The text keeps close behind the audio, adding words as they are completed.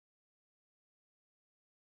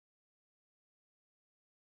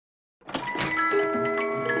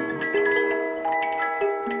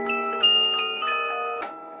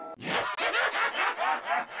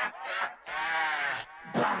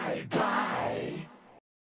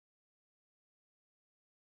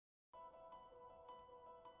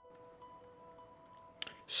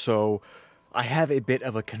So, I have a bit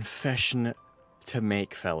of a confession to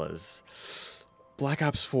make, fellas. Black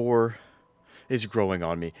Ops 4 is growing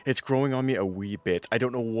on me. It's growing on me a wee bit. I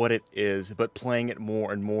don't know what it is, but playing it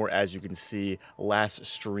more and more, as you can see, last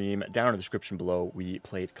stream, down in the description below, we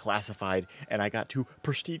played Classified, and I got to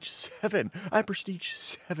Prestige 7. I'm Prestige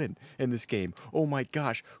 7 in this game. Oh my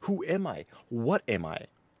gosh, who am I? What am I?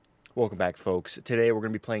 Welcome back, folks. Today we're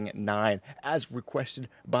going to be playing 9 as requested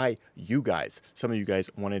by you guys. Some of you guys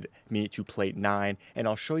wanted me to play 9, and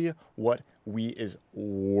I'll show you what we is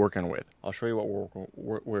working with. I'll show you what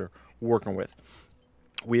we're working with.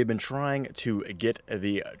 We have been trying to get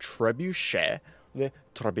the trebuchet. We've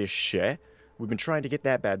been trying to get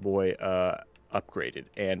that bad boy upgraded,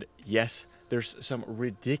 and yes, there's some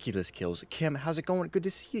ridiculous kills. Kim, how's it going? Good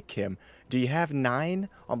to see you, Kim. Do you have 9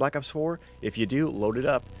 on Black Ops 4? If you do, load it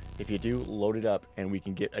up. If you do, load it up, and we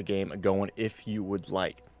can get a game going if you would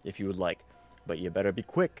like. But you better be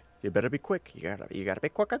quick. You gotta be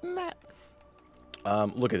quicker than that.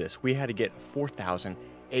 Look at this. We had to get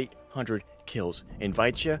 4,800 kills.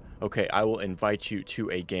 Invite you? Okay, I will invite you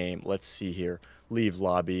to a game. Let's see here. Leave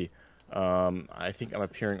lobby. I think I'm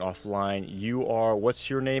appearing offline. You are, what's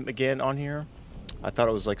your name again on here? I thought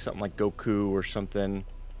it was like something like Goku or something.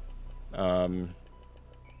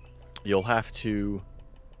 You'll have to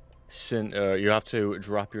send, you have to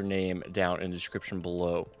drop your name down in the description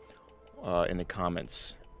below, in the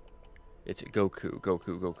comments. It's Goku.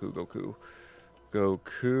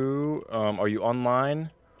 Are you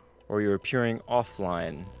online or are you appearing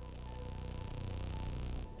offline?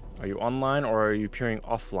 Are you online or are you appearing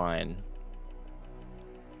offline?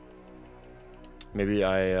 Maybe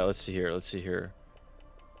let's see here.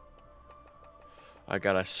 I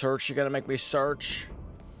gotta search. You gotta make me search.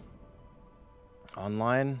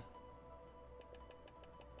 Online.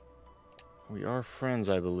 We are friends,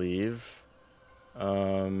 I believe.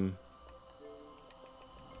 Let's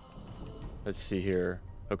see here.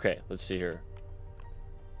 Okay, let's see here.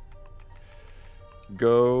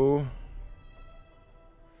 Go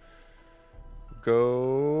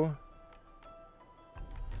Goku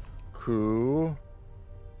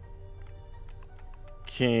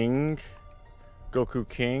King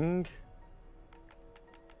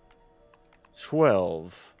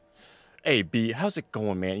 12. Hey B, how's it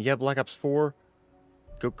going, man? Yeah, Black Ops 4.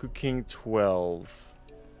 Goku King 12.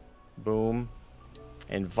 Boom.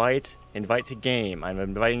 Invite to game. I'm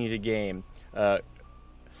inviting you to game.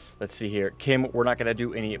 Let's see here. Kim, we're not going to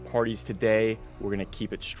do any parties today. We're going to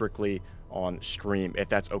keep it strictly on stream, if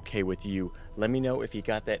that's okay with you. Let me know if you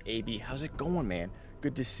got that, AB. How's it going, man?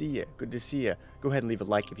 Good to see you. Good to see you. Go ahead and leave a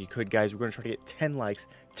like if you could, guys. We're going to try to get 10 likes.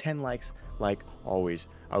 10 likes, like always.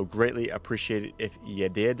 I would greatly appreciate it if you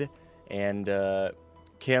did. And,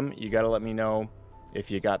 Kim, you got to let me know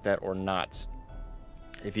if you got that or not.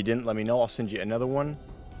 If you didn't, let me know. I'll send you another one.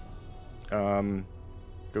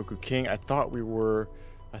 Goku King. I thought we were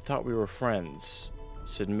friends.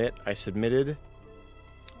 Submit. I submitted.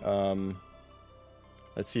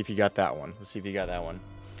 Let's see if you got that one.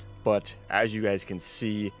 But as you guys can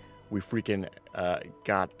see, we freaking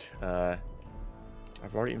got. I've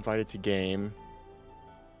already invited to game.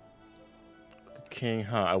 King,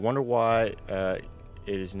 huh? I wonder why it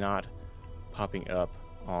is not popping up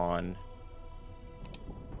on.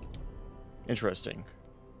 Interesting.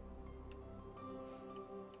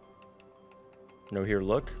 No, here,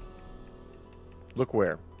 look. Look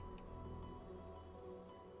where.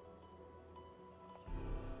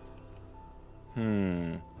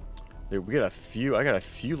 We got a few. I got a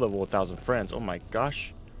few level 1,000 friends. Oh my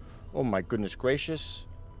gosh. Oh my goodness gracious.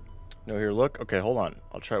 No, here, look. Okay, hold on.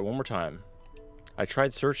 I'll try it one more time. I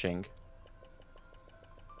tried searching.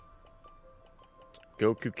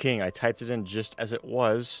 Goku King. I typed it in just as it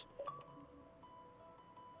was.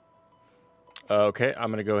 Okay,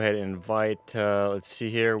 I'm gonna go ahead and invite. Let's see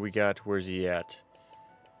here. We got. Where's he at?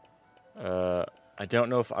 I don't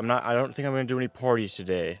know if I'm not. I don't think I'm gonna do any parties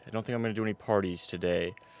today.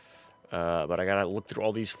 But I gotta look through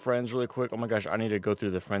all these friends really quick. Oh my gosh, I need to go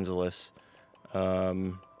through the friends list.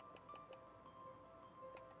 Boom.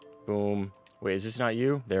 Wait, is this not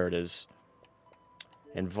you? There it is.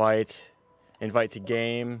 Invite to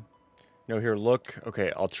game. No, here, look.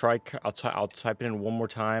 Okay, I'll type it in one more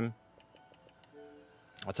time.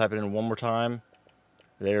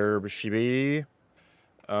 There she be.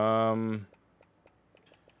 How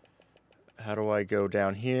do I go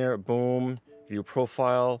down here? Boom. View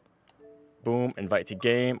profile. Boom. Invite to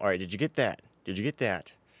game. All right, did you get that?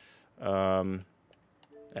 Add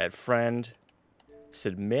friend.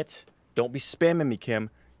 Submit. Don't be spamming me, Kim.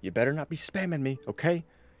 You better not be spamming me, okay?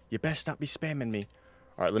 You best not be spamming me.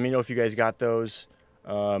 All right, let me know if you guys got those.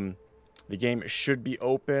 The game should be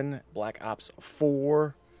open. Black Ops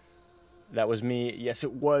 4. That was me. Yes,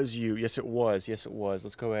 it was you. Yes, it was. Yes, it was.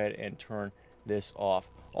 Let's go ahead and turn this off.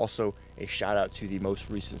 Also, a shout out to the most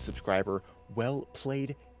recent subscriber, Well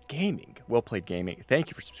Played Gaming. Well Played Gaming. Thank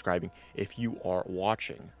you for subscribing. If you are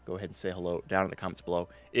watching, go ahead and say hello down in the comments below.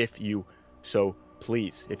 If you so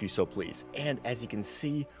please. If you so please. And as you can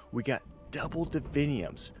see, we got double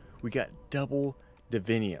Diviniums. We got double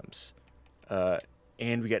Diviniums.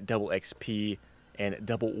 And we got double XP and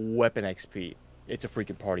double weapon XP. It's a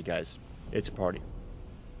freaking party, guys. It's a party.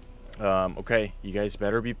 Okay, you guys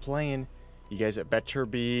better be playing. You guys better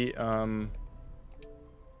be, I'll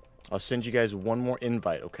send you guys one more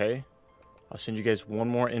invite, okay? I'll send you guys one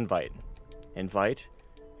more invite. Invite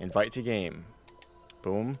to game.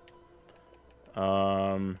 Boom.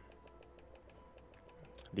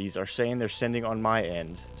 These are saying they're sending on my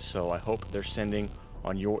end, so I hope they're sending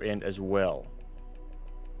on your end as well.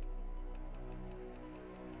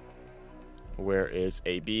 Where is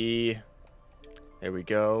AB? There we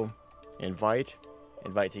go. Invite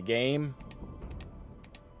to game.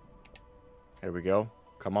 There we go.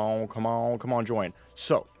 Come on, join.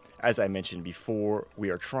 So, as I mentioned before,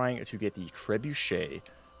 we are trying to get the Trebuchet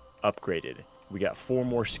upgraded. We got 4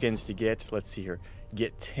 more skins to get. Let's see here.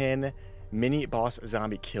 Get 10 mini boss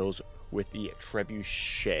zombie kills with the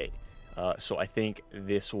Trebuchet. So I think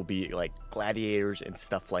this will be like gladiators and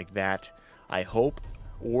stuff like that. I hope,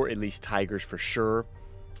 or at least tigers for sure.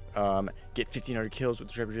 Get 1,500 kills with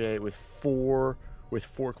the Trebuchet with 4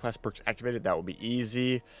 class perks activated. That will be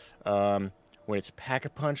easy. When it's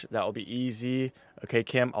Pack-a-Punch, that will be easy. Okay,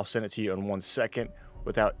 Kim, I'll send it to you in 1 second.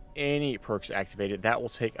 Without any perks activated, that will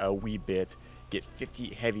take a wee bit. Get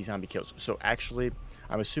 50 heavy zombie kills. So actually,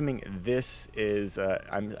 I'm assuming this is,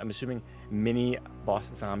 I'm assuming mini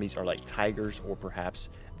boss zombies are like tigers or perhaps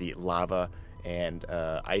the lava and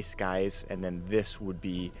ice guys, and then this would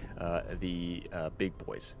be the big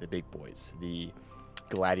boys, the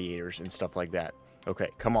gladiators and stuff like that. Okay,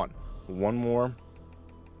 come on, one more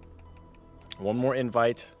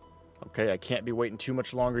invite. Okay, I can't be waiting too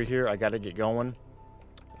much longer here. I gotta get going.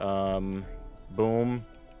 Boom.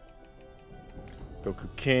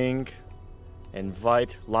 Goku King.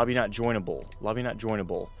 Invite. Lobby not joinable.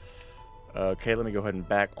 Okay, let me go ahead and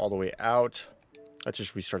back all the way out. Let's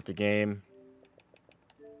just restart the game.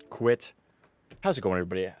 Quit. How's it going,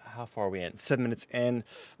 everybody? How far are we in? 7 minutes in.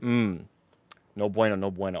 No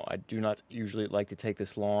bueno. I do not usually like to take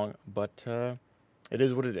this long, but it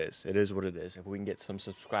is what it is. If we can get some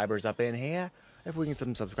subscribers up in here,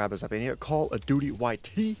 Call of Duty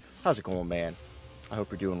YT. How's it going, man? I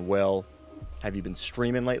hope you're doing well. Have you been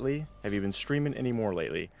streaming lately? Have you been streaming any more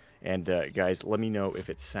lately? And guys, let me know if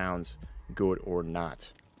it sounds good or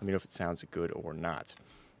not.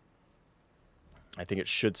 I think it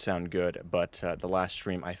should sound good, but the last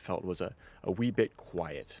stream I felt was a wee bit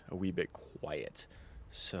quiet.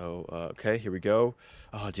 So, okay, here we go.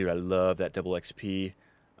 Oh, dude, I love that double XP.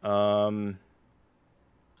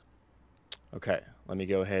 Okay, let me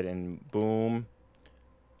go ahead and boom.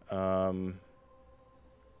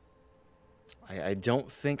 I don't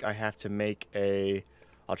think I have to make a...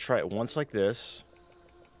 I'll try it once like this.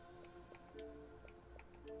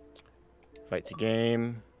 Fight to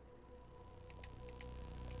game.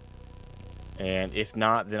 And if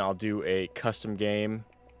not, then I'll do a custom game.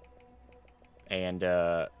 And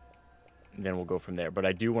then we'll go from there. But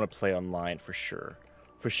I do want to play online for sure.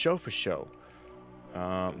 For show.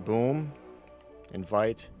 Boom.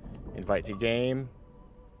 Invite to game.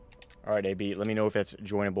 Alright, AB, let me know if that's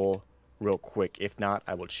joinable real quick. If not,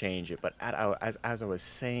 I will change it. But as I was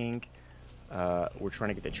saying, we're trying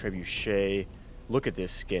to get the Trebuchet. Look at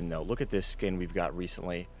this skin, though. Look at this skin we've got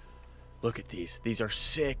recently. Look at these. These are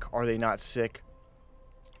sick. Are they not sick?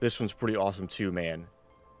 This one's pretty awesome, too, man.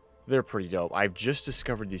 They're pretty dope. I've just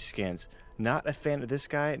discovered these skins. Not a fan of this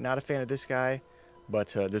guy. But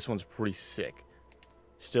this one's pretty sick.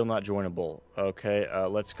 Still not joinable. Okay,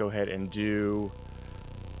 let's go ahead and do...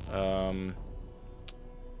 Public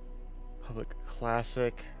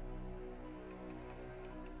Classic.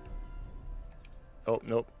 Oh,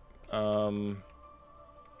 nope.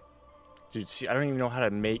 Dude, see, I don't even know how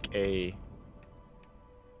to make a...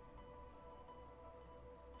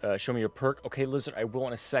 show me your perk. Okay, Lizard, I will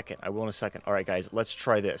in a second. Alright, guys, let's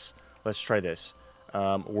try this.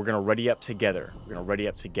 We're gonna ready up together.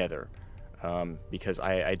 Because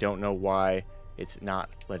I don't know why it's not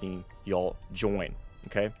letting y'all join.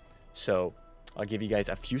 Okay? So, I'll give you guys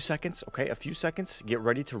a few seconds. Okay, a few seconds. Get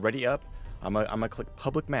ready to ready up. I'm gonna click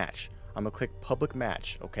public match.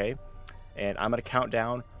 Okay? And I'm gonna count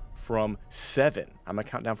down from 7.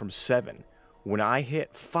 When I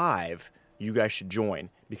hit 5, you guys should join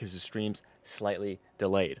because the stream's slightly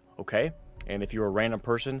delayed, okay? And if you're a random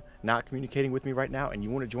person not communicating with me right now and you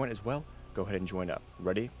want to join as well, go ahead and join up.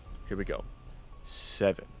 Ready? Here we go.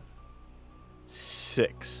 7,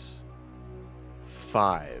 6,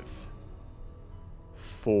 5,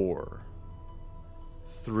 4,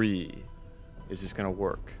 3. Is this gonna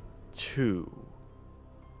work? 2,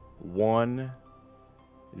 1,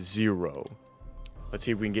 0. Let's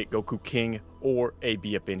see if we can get Goku King or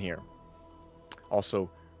AB up in here. Also,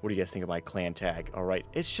 what do you guys think of my clan tag? All right,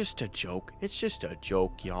 it's just a joke. It's just a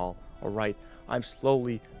joke, y'all. All right, I'm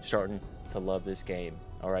slowly starting to love this game.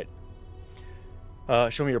 All right.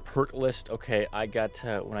 Show me your perk list. Okay, I got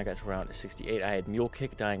when I got to round 68, I had Mule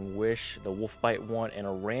Kick, Dying Wish, the Wolf Bite one, and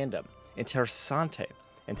a random. Interessante.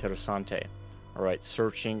 Interessante. All right,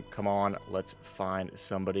 searching. Come on, let's find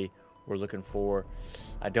somebody we're looking for.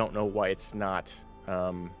 I don't know why it's not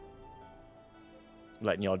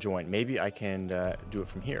letting y'all join. Maybe I can do it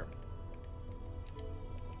from here.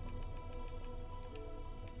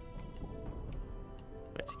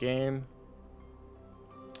 Back to game.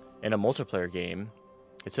 In a multiplayer game.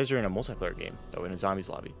 It says you're in a multiplayer game. Oh, in a zombies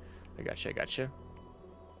lobby. I gotcha, I gotcha.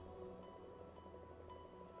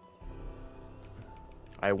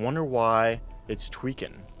 I wonder why it's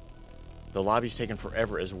tweaking. The lobby's taking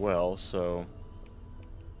forever as well, so...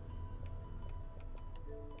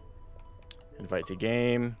 Invite to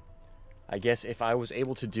game. I guess if I was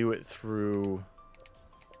able to do it through...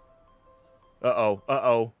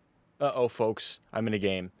 Uh-oh, folks. I'm in a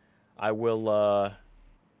game. I will,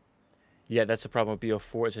 Yeah, that's the problem with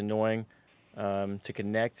BO4. It's annoying to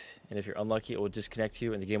connect, and if you're unlucky, it will disconnect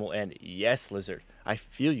you, and the game will end. Yes, Lizard. I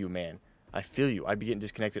feel you, man. I feel you. I be getting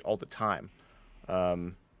disconnected all the time. All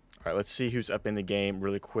right, let's see who's up in the game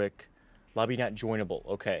really quick. Lobby not joinable.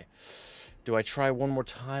 Okay. Do I try one more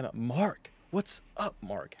time? Mark, what's up,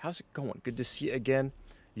 Mark? How's it going? Good to see you again.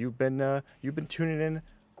 You've been tuning in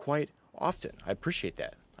quite often. I appreciate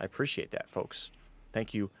that. I appreciate that, folks.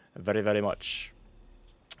 Thank you very, very much.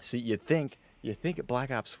 See, you think Black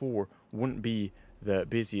Ops 4 wouldn't be the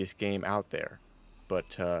busiest game out there,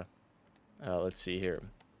 but let's see here.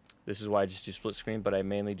 This is why I just do split screen, but I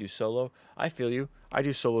mainly do solo. I feel you. I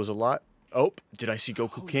do solos a lot. Oh, did I see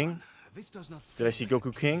Goku King? Did I see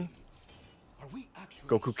Goku King?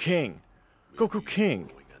 Goku King. Goku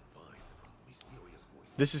King.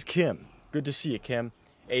 This is Kim. Good to see you, Kim.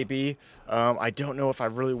 AB, I don't know if I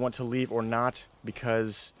really want to leave or not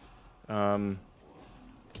because,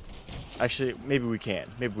 actually, maybe we can.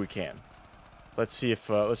 Maybe we can. Let's see if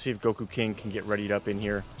Goku King can get readied up in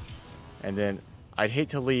here, and then I'd hate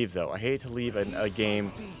to leave though. I hate to leave a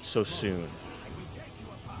game so soon.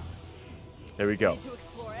 There we go.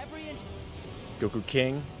 Goku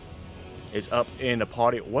King is up in a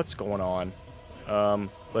party. What's going on?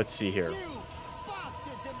 Let's see here.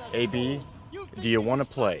 AB, do you want to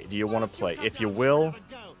play? Do you want to play? If you will,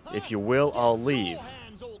 I'll leave.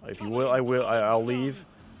 If you will, I'll leave.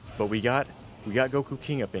 But we got Goku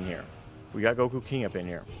King up in here. We got Goku King up in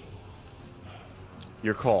here.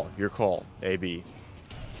 Your call, AB.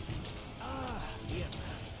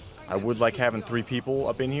 I would like having 3 people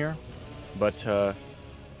up in here, but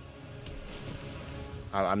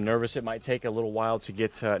I'm nervous it might take a little while to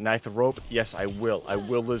get Knife of Rope. Yes, I will. I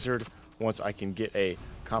will, Lizard, once I can get a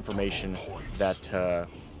confirmation that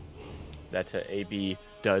AB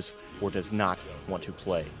does or does not want to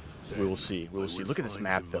play. We will see. We will see. Look at this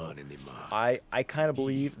map, though. I kind of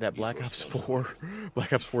believe that Black Ops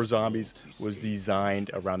 4 Zombies was designed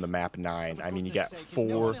around the map 9. I mean, you got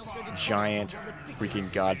 4 giant freaking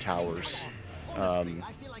god towers, and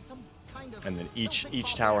then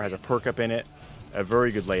each tower has a perk up in it. A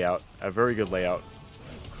very good layout. A very good layout.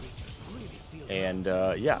 And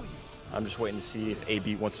yeah, I'm just waiting to see if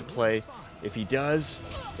AB wants to play. If he does,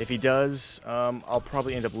 I'll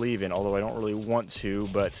probably end up leaving. Although I don't really want to,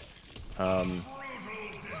 but.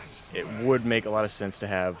 It would make a lot of sense to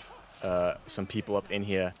have some people up in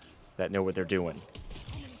here that know what they're doing.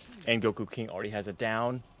 And Goku King already has it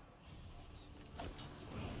down.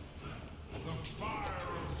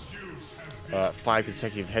 Five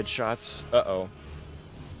consecutive headshots. Uh-oh.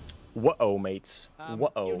 Whoa, mates.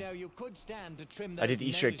 Whoa. I did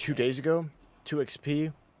Easter egg 2 days ago. 2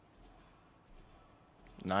 XP.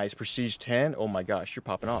 Nice. Prestige 10. Oh my gosh, you're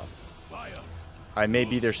popping off. I may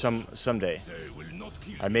be there someday.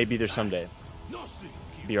 I may be there someday.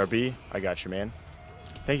 BRB, I got you, man.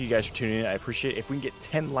 Thank you guys for tuning in. I appreciate it. If we can get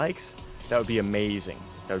 10 likes, that would be amazing.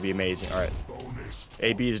 That would be amazing. All right.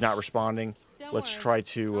 AB is not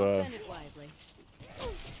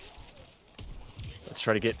Let's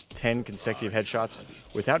try to get 10 consecutive headshots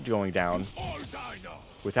without going down.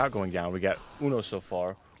 Without going down. We got uno so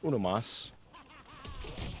far. Uno mas.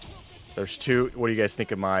 There's 2. What do you guys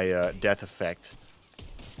think of my death effect?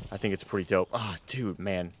 I think it's pretty dope. Ah, dude,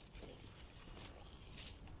 man.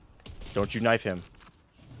 Don't you knife him.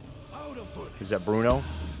 Is that Bruno?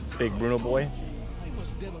 Big Bruno boy?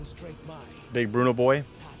 Big Bruno boy?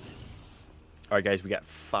 Alright guys, we got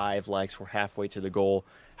 5 likes. We're halfway to the goal.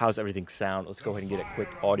 How's everything sound? Let's go ahead and get a quick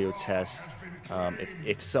audio test.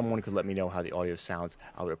 If someone could let me know how the audio sounds,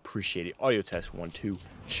 I would appreciate it. Audio test. 1, 2.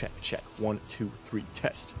 Check, check. 1, 2, 3.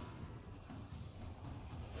 Test.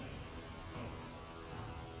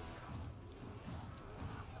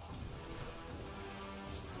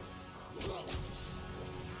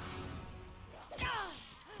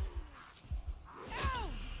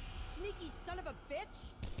 Sneaky son of a bitch!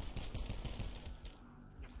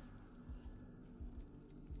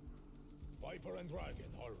 Viper and Dragon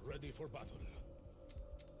are ready for battle.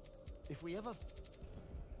 If we ever...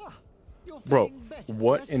 you're Bro, feeling better,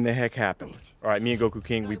 what yes? in the heck happened? Alright, me and Goku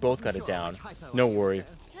King, we both got it down. No worry.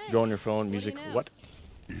 Go on your phone, music, know? what?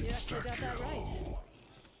 You actually got that right.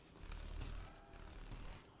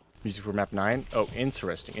 Music for map 9? Oh,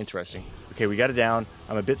 interesting, interesting. Okay, we got it down.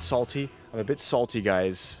 I'm a bit salty. I'm a bit salty,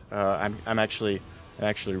 guys. I'm actually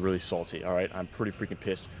really salty. Alright, I'm pretty freaking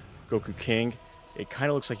pissed. Goku King, it kind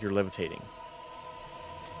of looks like you're levitating.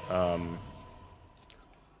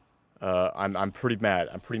 I'm pretty mad.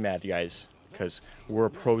 I'm pretty mad, guys, because we're a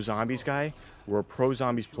pro zombies guy. We're a pro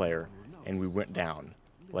zombies player, and we went down.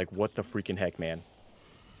 Like, what the freaking heck, man?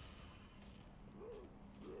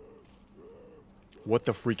 What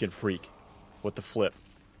the freaking freak? What the flip?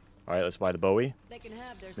 All right, let's buy the Bowie,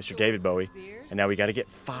 Mr. David Bowie, and now we got to get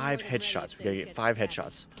 5 headshots. We got to get 5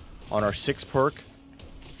 headshots on our 6th perk.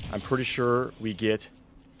 I'm pretty sure we get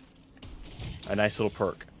a nice little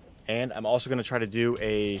perk. And I'm also going to try to do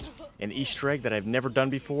an Easter egg that I've never done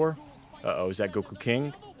before. Uh-oh, is that Goku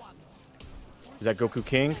King? Is that Goku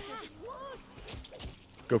King?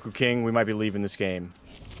 Goku King, we might be leaving this game.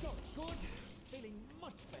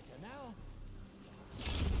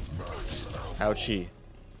 Ouchie.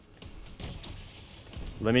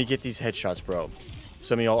 Let me get these headshots, bro.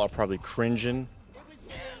 Some of y'all are probably cringing.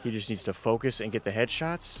 He just needs to focus and get the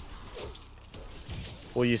headshots.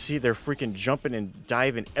 Well, you see, they're freaking jumping and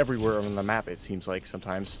diving everywhere on the map, it seems like,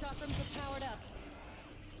 sometimes.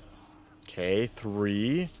 Okay,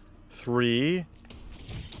 3,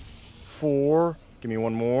 4. Give me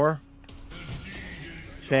one more.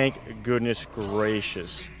 Thank goodness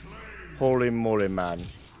gracious. Holy moly, man.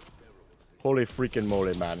 Holy freaking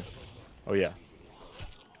moly, man. Oh, yeah.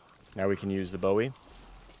 Now we can use the Bowie.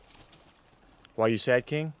 Why you sad,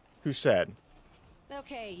 King? Who's sad?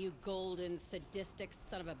 Okay, you golden, sadistic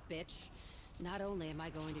son of a bitch. Not only am I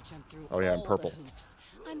going to jump through Oh, yeah, I'm all purple. the hoops,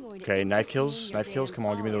 I'm going to Okay, knife entertain kills. your Knife kills. damn Come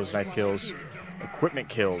on, give me those followers knife while I kills. Equipment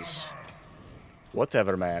kills.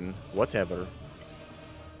 Whatever, man. Whatever.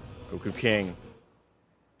 Goku King.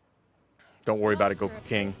 Don't worry about it, Goku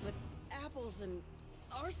King. with apples and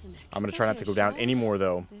arsenic. I'm gonna try not to go down anymore,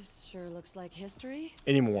 though. This sure looks like history.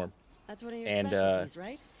 Anymore. That's one of your And, specialties,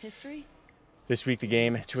 right? History? This week, the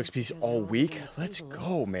game, 2 XP all week. Let's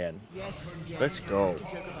go, man. Yes, Let's go.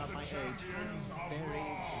 joke about my age. Very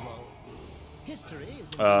low. History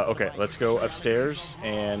is Okay, let's go upstairs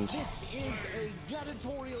and This is a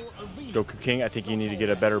gladiatorial arena. Goku King. I think you need to get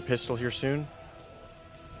a better pistol here soon.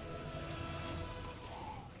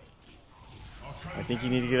 I think you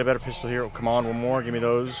need to get a better pistol here. Oh, come on, one more. Give me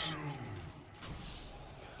those.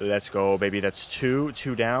 Let's go, baby. That's 2.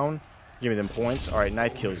 2 down. Give me them points. All right,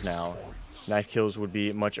 knife kills now. Knife kills would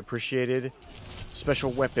be much appreciated. Special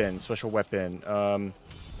weapon. Special weapon.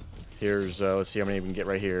 Here's, let's see how many we can get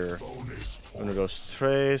right here. 1, 2,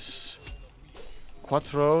 3, 4,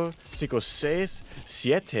 5, 6,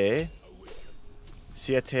 7,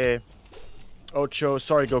 7, 8.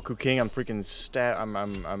 Sorry, Goku King. I'm freaking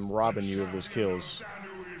I'm robbing you of those kills.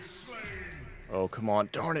 Oh, come on.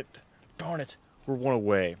 Darn it. Darn it. We're 1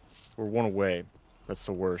 away. We're 1 away. That's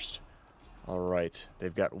the worst. All right.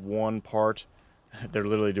 They've got 1 part. They're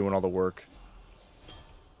literally doing all the work.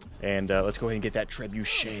 And let's go ahead and get that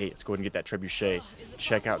trebuchet. Let's go ahead and get that trebuchet.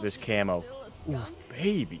 Check out this camo. Ooh,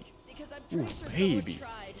 baby. Ooh, baby.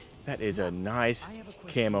 That is a nice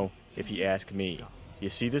camo, if you ask me. You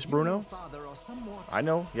see this, Bruno? I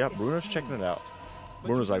know. Yeah, Bruno's checking it out.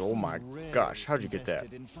 Bruno's like, oh my gosh, how'd you get that?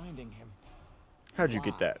 How'd you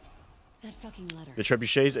get that? That fucking letter. The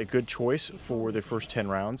trebuchet is a good choice for the first 10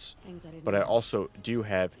 rounds, Things I didn't but I know. also do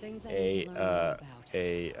have Things I need to learn more about. And the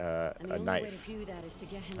a only way knife. to do that is to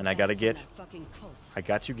get him And I back gotta from get- that fucking cult. I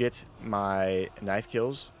got to get my knife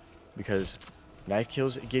kills because knife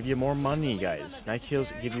kills give you more money, guys. Knife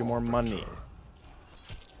kills give you more money.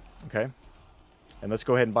 Okay? And let's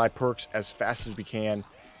go ahead and buy perks as fast as we can.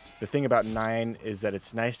 The thing about 9 is that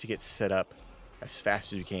it's nice to get set up as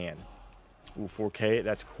fast as you can. Ooh, 4K,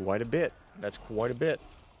 that's quite a bit. That's quite a bit.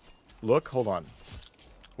 Look, hold on.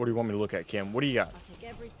 What do you want me to look at, Kim? What do you got? I'll take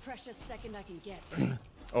every precious second I can get.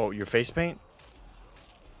 Oh, your face paint?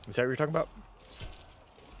 Is that what you're talking about?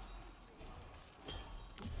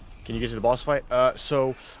 Can you get to the boss fight?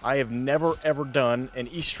 So I have never ever done an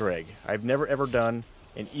Easter egg. I've never ever done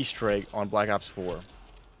an Easter egg on Black Ops 4.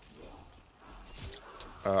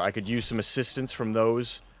 I could use some assistance from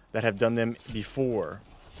those that have done them before.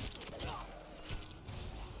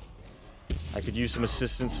 I could use some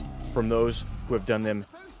assistance from those who have done them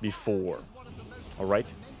before.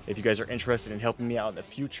 Alright? If you guys are interested in helping me out in the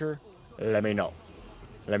future, let me know.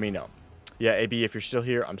 Let me know. Yeah, AB, if you're still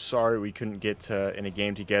here, I'm sorry we couldn't get in a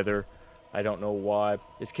game together. I don't know why.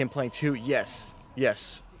 Is Kim playing too? Yes.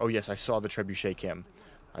 Yes. Oh, yes, I saw the trebuchet, Kim.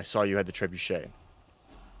 I saw you had the trebuchet.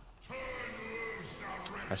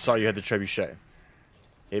 I saw you had the trebuchet.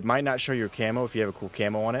 It might not show your camo if you have a cool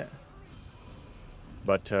camo on it.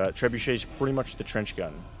 But trebuchet is pretty much the trench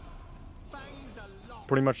gun.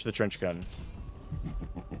 Pretty much the trench gun.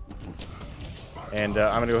 And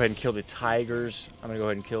I'm going to go ahead and kill the tigers. I'm going to go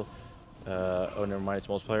ahead and kill... oh, never mind. It's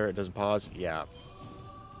multiplayer. It doesn't pause. Yeah.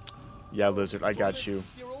 Yeah, Lizard. I got you.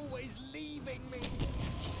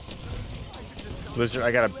 Lizard,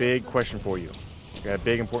 I got a big question for you. I got a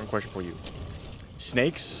big important question for you.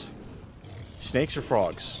 Snakes? Snakes or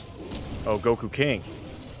frogs? Oh, Goku King.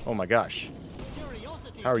 Oh my gosh.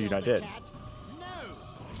 How are you not dead?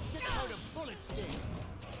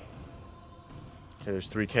 Okay, there's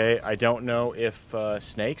 3K. I don't know if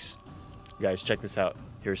snakes... You guys, check this out.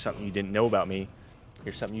 Here's something you didn't know about me.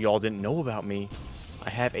 Here's something you all didn't know about me.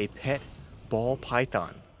 I have a pet ball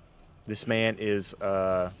python. This man is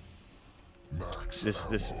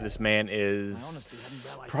this man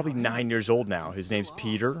is probably 9 years old now. His name's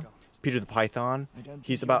Peter. Peter the Python.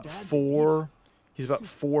 He's about 4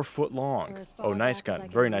 foot long. Oh, nice gun.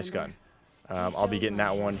 Very nice gun. I'll be getting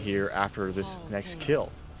that one here after this next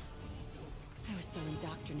kill. I was so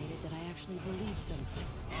indoctrinated that I actually believed them.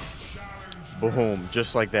 Boom,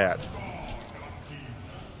 just like that.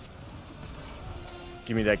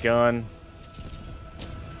 Give me that gun.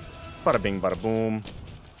 Bada bing, bada boom.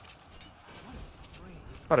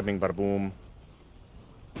 Bada bing, bada boom.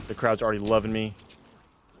 The crowd's already loving me.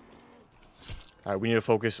 Alright, we need to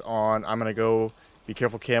focus on... I'm going to go... Be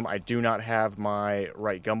careful, Kim. I do not have my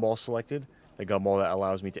right gumball selected. The gumball that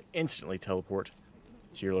allows me to instantly teleport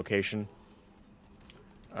to your location.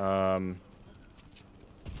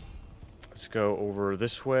 Let's go over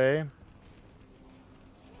this way.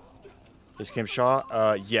 Is Kim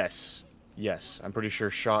Shaw? Yes. Yes. I'm pretty sure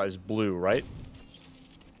Shaw is blue, right?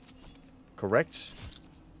 Correct?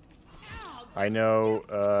 I know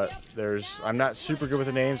I'm not super good with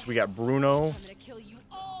the names. We got Bruno.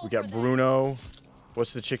 We got Bruno.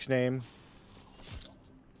 What's the chick's name?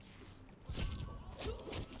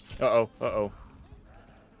 Uh-oh. Uh-oh.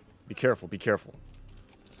 Be careful. Be careful.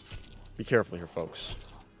 Be careful here, folks.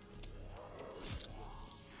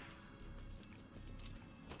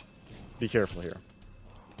 Be careful here.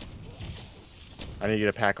 I need to get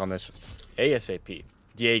a pack on this ASAP.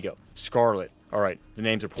 Diego. Scarlet. Alright, the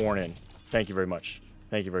names are pouring in. Thank you very much.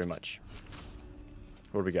 Thank you very much.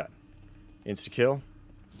 What do we got? Insta-kill?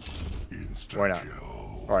 Why not?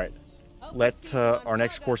 Alright. Our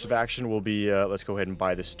next course of action will be, let's go ahead and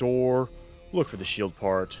buy this door. Look for the shield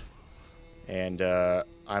part. And I'm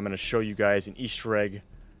going to show you guys an Easter egg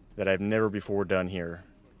that I've never before done here.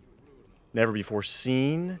 Never before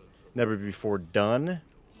seen. Never before done.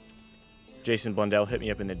 Jason Blundell hit me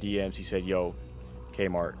up in the DMs. He said, yo,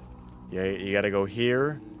 Kmart, yeah, you got to go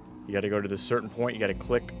here. You got to go to this certain point. You got to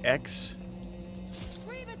click X.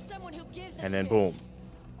 And then boom.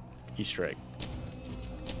 Easter egg.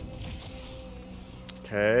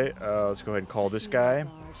 Okay, let's go ahead and call this guy.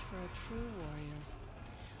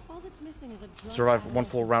 Survive one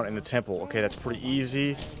full round in the temple. Okay, that's pretty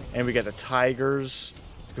easy. And we got the tigers.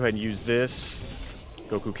 Let's go ahead and use this.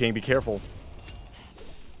 Goku King, be careful.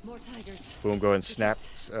 More tigers. Boom, go ahead and snap.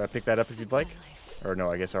 Pick that up if you'd like. Or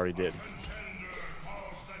no, I guess I already did.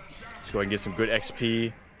 Let's go ahead and get some good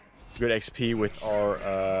XP. Good XP with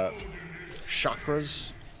our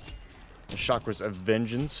chakras. The chakras of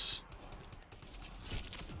vengeance.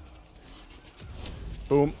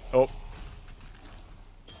 Boom. Oh.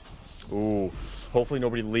 Ooh. Hopefully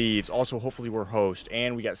nobody leaves. Also, hopefully we're host.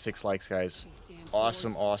 And we got 6 likes, guys.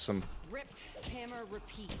 Awesome, awesome. Rip, hammer,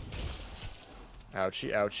 repeat.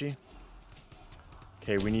 Ouchie, ouchie.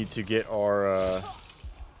 Okay, we need to get our,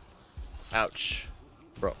 ouch.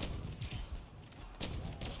 Bro.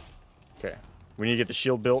 Okay. We need to get the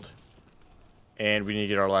shield built. And we need to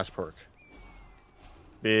get our last perk.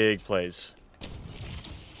 Big plays.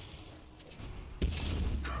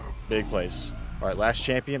 Big plays. Alright, last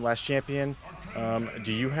champion, last champion.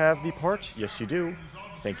 Do you have the part? Yes, you do.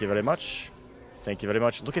 Thank you very much. Thank you very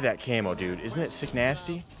much. Look at that camo, dude. Isn't it sick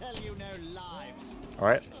nasty?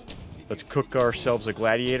 Alright. Let's cook ourselves a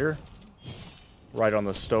gladiator. Right on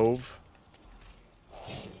the stove.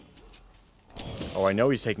 Oh, I know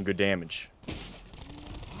he's taking good damage.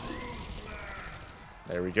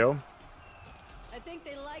 There we go. I think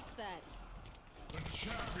they like that.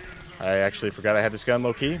 I actually forgot I had this gun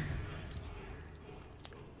low-key.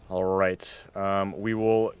 Alright. We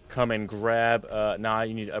will come and grab... nah,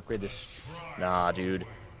 you need to upgrade this... Nah, dude.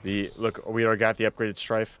 Look, we already got the upgraded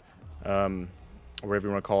strife. Whatever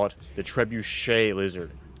you want to call it. The trebuchet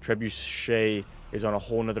lizard. Trebuchet is on a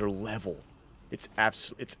whole nother level. It's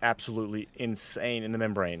absolutely insane in the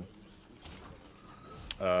membrane.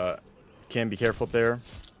 Kim, be careful up there.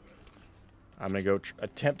 I'm going to go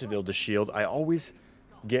attempt to build the shield. I always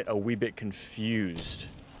get a wee bit confused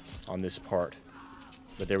on this part.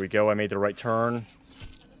 But there we go. I made the right turn.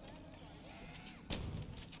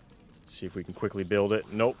 See if we can quickly build it.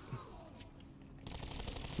 Nope.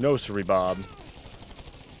 No, siree, Bob.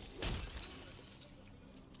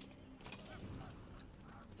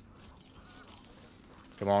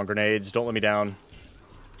 Come on, grenades. Don't let me down.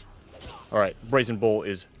 Alright, Brazen Bull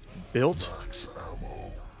is built.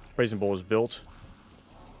 Brazen Bull is built.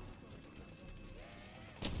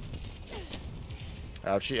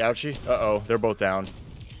 Ouchie, ouchie. Uh-oh, they're both down.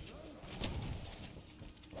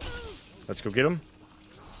 Let's go get them.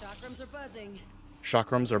 Chakrams are buzzing.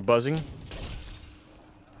 Chakrams are buzzing.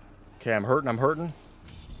 Okay, I'm hurting, I'm hurting.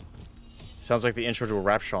 Sounds like the intro to a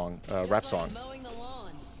rap song. Rap song. Mowing the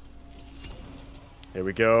lawn. There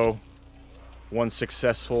we go. One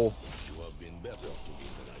successful. You have been better to me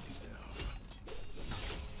than I deserve.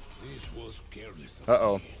 This was careless.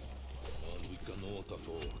 Uh-oh. One we cannot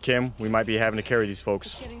afford. Kim, we might be having to carry these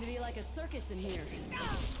folks. Getting to be like a circus in here.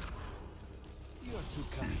 You are too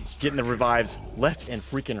kind. Getting the revives left and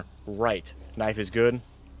freaking right. Knife is good.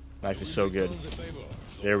 Knife is so good.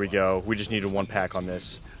 There we go. We just needed 1 pack on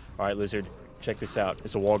this. Alright, Lizard. Check this out.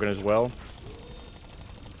 It's a wall gun as well.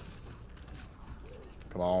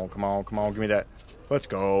 Come on, come on, come on. Give me that. Let's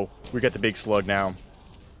go. We got the big slug now.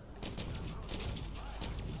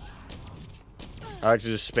 I like to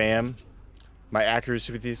just spam. My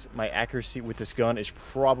accuracy with this gun is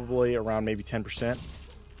probably around maybe 10%.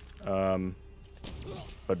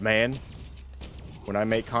 But man, when I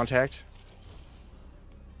make contact,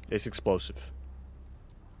 it's explosive.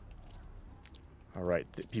 Alright,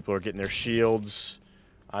 people are getting their shields.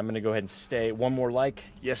 I'm going to go ahead and stay. 1 more like.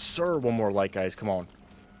 Yes, sir. 1 more like, guys. Come on.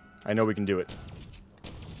 I know we can do it.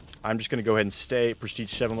 I'm just going to go ahead and stay.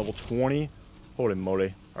 Prestige 7, level 20. Holy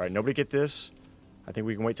moly. Alright, nobody get this. I think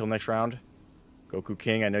we can wait till next round. Goku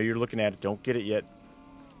King, I know you're looking at it. Don't get it yet.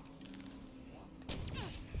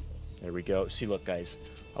 There we go. See, look, guys.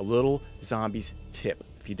 A little zombies tip.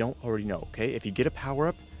 If you don't already know, okay? If you get a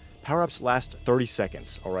power-up, power-ups last 30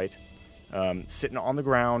 seconds, alright? Sitting on the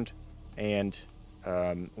ground and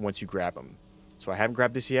once you grab them. So I haven't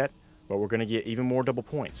grabbed this yet, but we're going to get even more double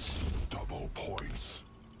points. Double points.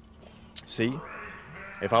 See?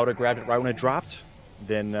 If I would have grabbed it right when it dropped,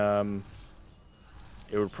 then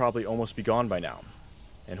it would probably almost be gone by now.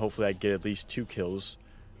 And hopefully I'd get at least 2 kills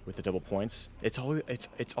with the double points. It's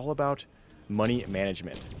all about money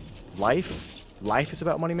management. Life is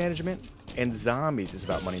about money management, and zombies is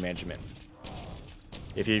about money management.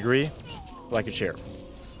 If you agree, like and share.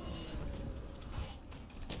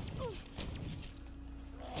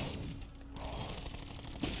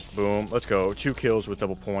 Boom. Let's go. 2 kills with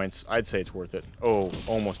double points. I'd say it's worth it. Oh,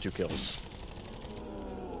 almost 2 kills.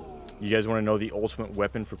 You guys want to know the ultimate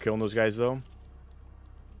weapon for killing those guys, though?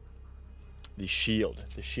 The shield.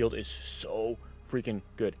 The shield is so freaking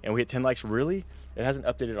good. And we hit 10 likes. Really? It hasn't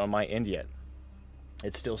updated on my end yet.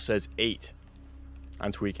 It still says 8.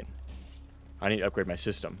 I'm tweaking. I need to upgrade my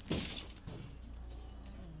system.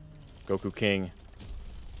 Goku King.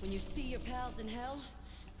 When you see your pals in hell,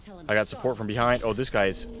 tell them I got support from behind. Oh, this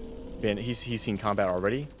guy's been... He's seen combat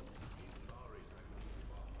already.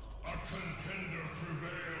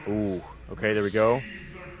 Ooh. Okay, there we go.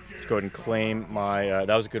 Let's go ahead and claim my...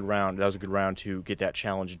 that was a good round. That was a good round to get that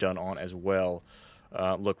challenge done on as well.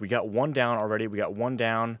 Look, we got one down already. We got one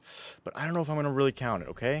down. But I don't know if I'm going to really count it,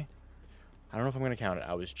 okay? I don't know if I'm going to count it.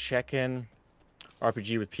 I was checking.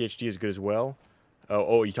 RPG with PhD is good as well.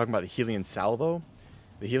 Oh, you talking about the Helion Salvo?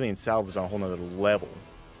 The Helion Salvo is on a whole nother level.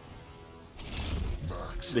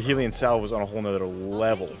 The Helion Salvo is on a whole nother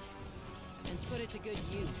level. And put it to good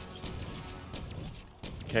use.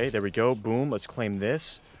 Okay, there we go. Boom. Let's claim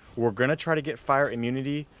this. We're going to try to get fire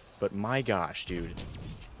immunity, but my gosh, dude.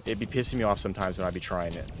 It'd be pissing me off sometimes when I'd be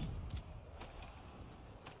trying it.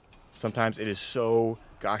 Sometimes it is so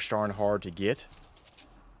gosh darn hard to get.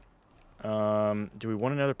 Do we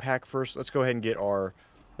want another pack first? Let's go ahead and get our...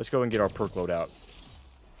 Let's go and get our perk load out.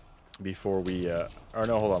 Before we... or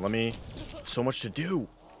no, hold on. Let me... So much to do.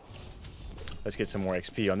 Let's get some more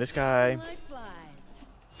XP on this guy.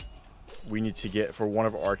 We need to get for one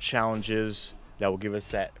of our challenges that will give us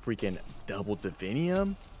that freaking double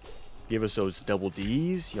divinium. Give us those double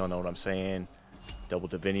Ds. Y'all know what I'm saying. Double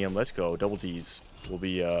divinium. Let's go. Double Ds. We'll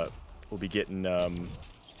be getting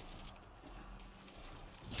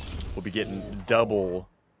double.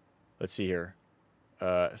 Let's see here.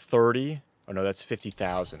 30. Oh no, that's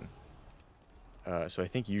 50,000. So I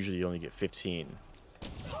think usually you only get 15.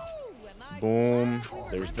 Boom.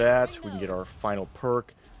 There's that. We can get our final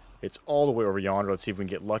perk. It's all the way over yonder. Let's see if we can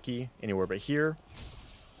get lucky anywhere but here.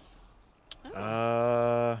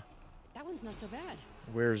 That one's not so bad.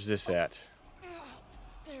 Where's this at? Oh,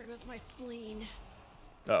 there goes my spleen.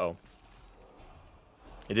 Uh-oh.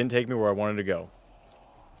 It didn't take me where I wanted to go.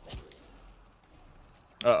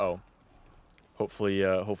 Uh-oh.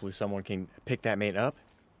 Hopefully someone can pick that mate up.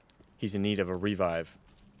 He's in need of a revive.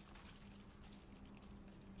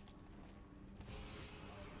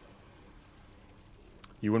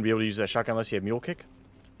 You wouldn't be able to use that shotgun unless you have mule kick?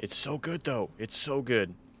 It's so good, though. It's so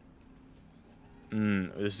good.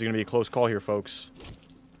 This is going to be a close call here, folks.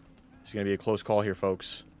 It's going to be a close call here,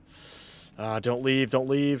 folks. Don't leave. Don't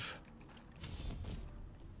leave.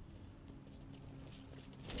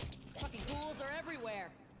 Fucking ghouls are everywhere.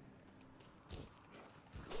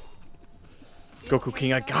 Goku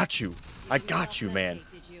King, I got you. I got you, man.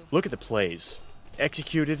 Look at the plays.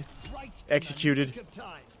 Executed. Executed.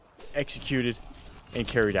 Executed. And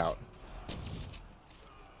carried out.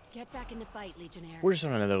 Get back in the fight, Legionnaire. We're just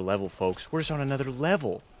on another level, folks. We're just on another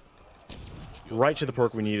level. Right to the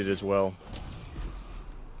perk we needed as well.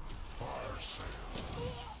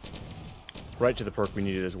 Right to the perk we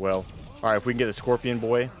needed as well. Alright, if we can get the Scorpion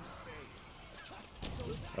Boy.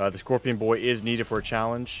 The Scorpion Boy is needed for a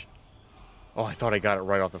challenge. Oh, I thought I got it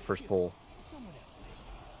right off the first pull.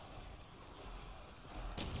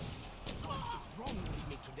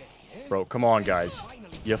 Bro, come on, guys.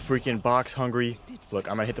 You freaking box hungry. Look,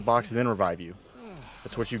 I'm gonna hit the box and then revive you.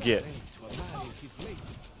 That's what you get.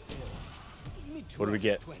 What do we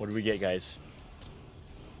get? What do we get, guys?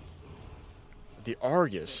 The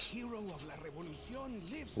Argus.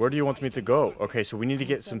 Where do you want me to go? Okay, so we need to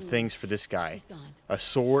get some things for this guy. A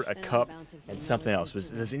sword, a cup, and something else.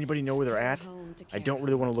 Does anybody know where they're at? I don't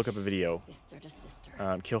really want to look up a video.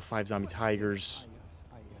 Kill 5 zombie tigers.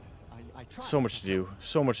 So much to do.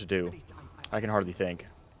 So much to do. I can hardly think.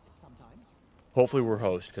 Hopefully we're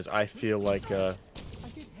host, because I feel like,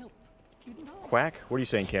 Quack? What are you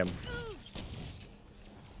saying, Kim?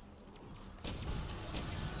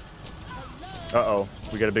 Uh-oh.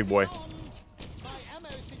 We got a big boy.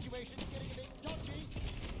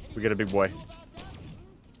 We got a big boy.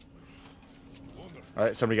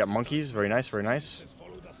 Alright, somebody got monkeys. Very nice, very nice.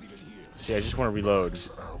 See, I just want to reload.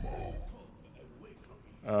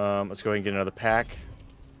 Let's go ahead and get another pack.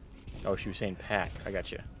 Oh, she was saying pack. I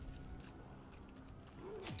got you.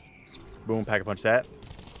 Boom, pack a punch that.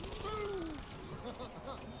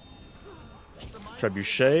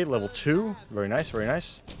 Trebuchet, level 2. Very nice, very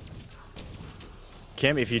nice.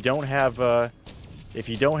 Kim, if you don't have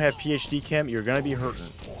PhD, Kim, you're gonna be hurting.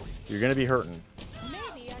 You're gonna be hurting.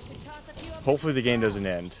 Hopefully the game doesn't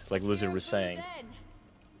end, like Lizard was saying.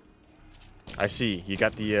 I see. You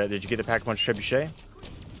got the. Did you get the pack a punch trebuchet?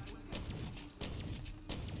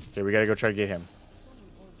 Okay, we gotta go try to get him.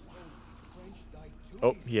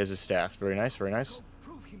 Oh, he has his staff. Very nice, very nice.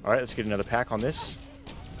 Alright, let's get another pack on this.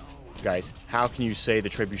 Guys, how can you say the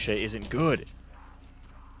trebuchet isn't good?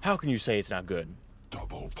 How can you say it's not good?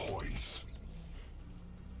 Double points.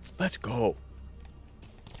 Let's go.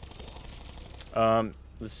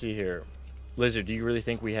 Let's see here. Lizard, do you really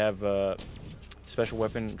think we have special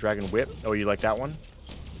weapon, Dragon Whip? Oh, you like that one?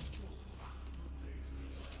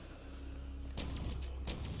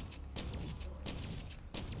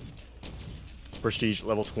 Prestige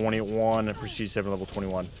level 21 and Prestige 7 level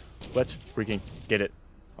 21. Let's freaking get it.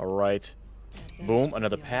 Alright. Boom,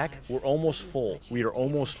 another pack. We're almost full. We are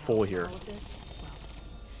almost full here.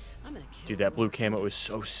 Dude, that blue camo is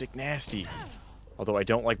so sick nasty. Although I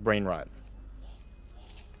don't like brain rot.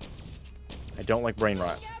 I don't like brain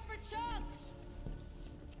rot.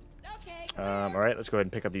 Alright, let's go ahead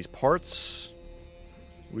and pick up these parts.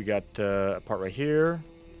 We got a part right here.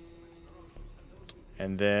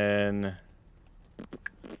 And then...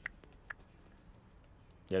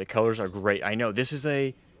 yeah, the colors are great. I know, this is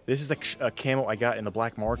a camo I got in the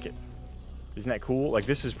black market. Isn't that cool? Like,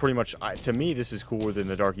 this is pretty much... to me, this is cooler than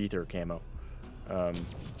the Dark Ether camo. To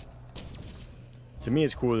me,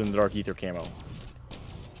 it's cooler than the Dark Ether camo.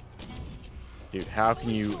 Dude, how can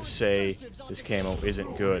you say this camo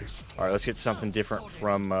isn't good? Alright, let's get something different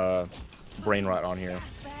from Brain Rot on here.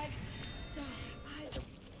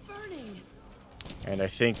 And I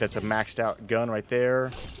think that's a maxed out gun right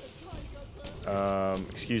there.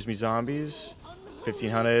 Excuse me, zombies.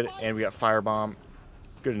 1500, and we got Firebomb.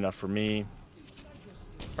 Good enough for me.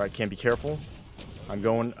 Alright, can't be careful. I'm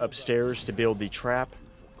going upstairs to build the trap.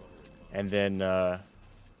 And then, I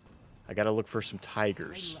gotta look for some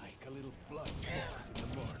tigers.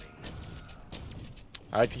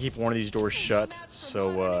 I like to keep one of these doors shut,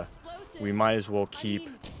 so, we might as well keep...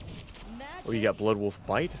 oh, you got Blood Wolf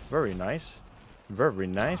Bite? Very nice. Very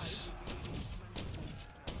nice.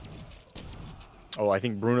 Oh, I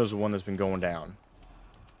think Bruno's the one that's been going down.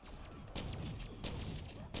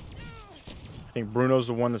 I think Bruno's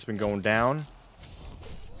the one that's been going down.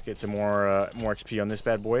 Let's get some more XP on this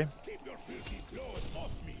bad boy.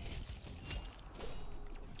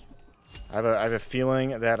 I have a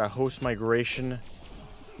feeling that a host migration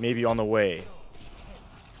may be on the way.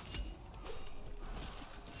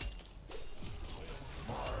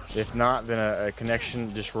 If not, then a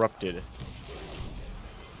connection disrupted.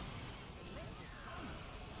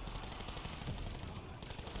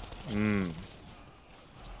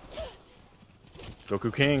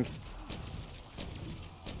 Goku King.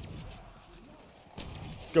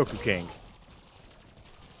 Goku King.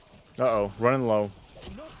 Uh-oh, running low.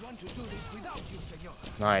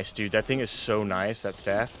 Nice, dude. That thing is so nice, that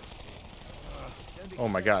staff. Oh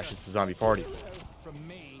my gosh, it's the zombie party.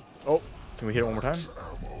 Oh, can we hit it one more time?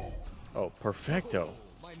 Oh, perfecto.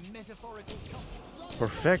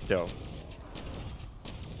 Perfecto.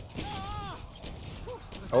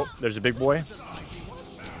 Oh, there's a big boy.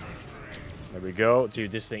 There we go.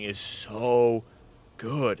 Dude, this thing is so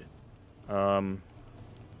good. Alright,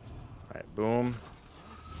 boom.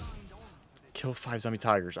 Kill 5 zombie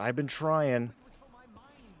tigers. I've been trying.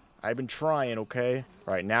 Okay?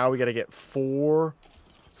 Alright, now we gotta get four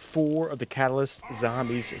of the catalyst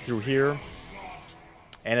zombies through here.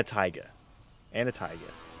 And a taiga.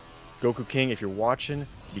 Goku King, if you're watching,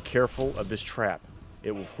 be careful of this trap.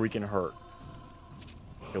 It will freaking hurt.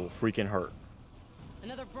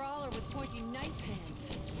 Another brawler with pointy knife hands.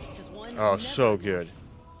 Oh, so good.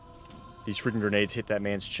 These freaking grenades hit that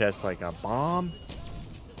man's chest like a bomb.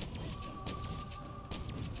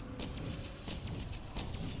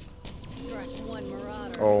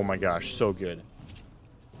 Oh my gosh, so good.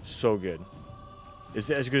 So good. Is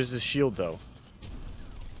it as good as the shield, though?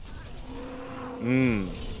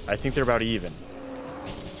 I think they're about even.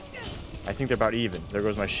 There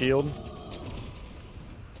goes my shield.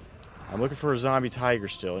 I'm looking for a zombie tiger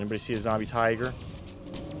still. Anybody see a zombie tiger?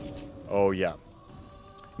 Oh, yeah.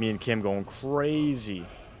 Me and Kim going crazy.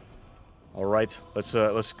 All right, let's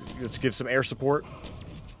give some air support.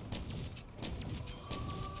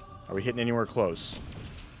 Are we hitting anywhere close?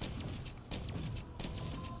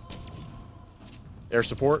 Air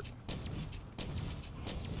support?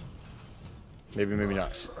 Maybe, maybe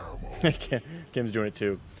not. Kim's doing it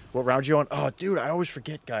too. What round you on? Oh, dude, I always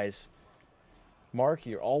forget, guys. Mark,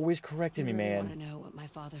 you're always correcting me, man. Want to know what my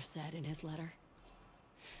father said in his letter?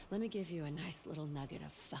 Let me give you a nice little nugget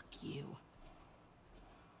of fuck you.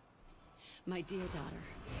 My dear daughter,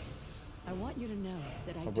 I want you to know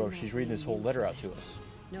that I Oh, bro, she's reading this whole letter out to us.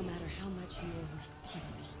 No matter how much you are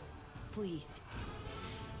responsible. Please.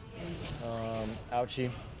 Ouchie.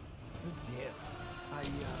 Oh dear.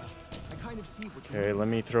 I kind of see what you Okay, let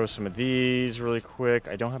me throw some of these really quick.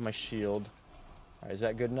 I don't have my shield. All right, is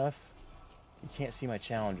that good enough? You can't see my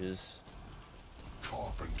challenges.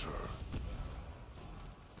 Carpenter.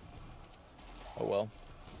 Oh well.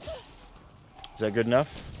 Is that good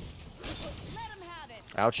enough?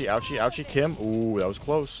 Ouchie, ouchie, ouchie, Kim. Ooh, that was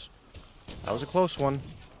close. That was a close one.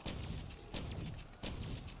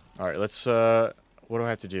 Alright, let's, what do I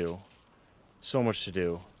have to do? So much to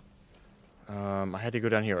do. I had to go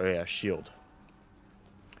down here. Oh yeah, shield.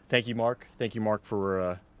 Thank you, Mark. Thank you, Mark,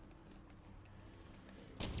 for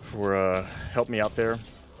helping me out there.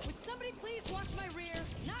 Would somebody please watch my rear?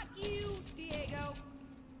 Not you, Diego.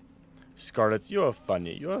 Scarlet, you're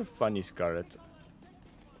funny. You're funny, Scarlet.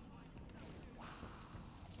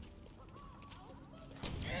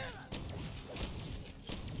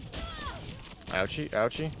 Ouchie,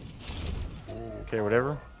 ouchie. Okay,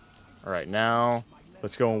 whatever. Alright, now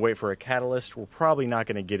let's go and wait for a catalyst. We're probably not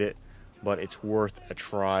going to get it, but it's worth a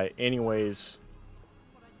try anyways.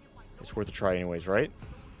 It's worth a try anyways, right?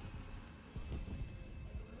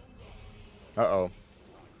 Uh-oh.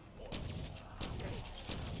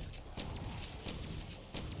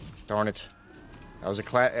 Darn it. That was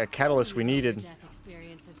a catalyst we needed. Death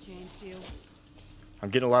experience has changed you. I'm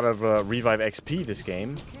getting a lot of Revive XP this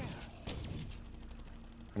game.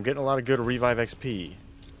 I'm getting a lot of good Revive XP.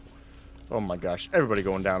 Oh my gosh. Everybody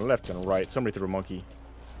going down left and right. Somebody threw a monkey.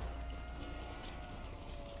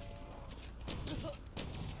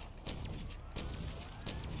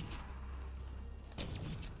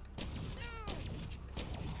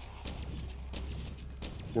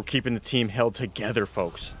 We're keeping the team held together,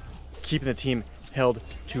 folks. Keeping the team held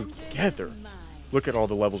together. Look at all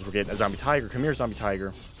the levels we're getting. A zombie tiger. Come here, zombie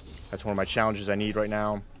tiger. That's one of my challenges I need right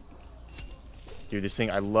now. Dude, this thing,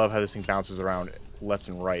 I love how this thing bounces around left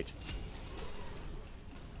and right.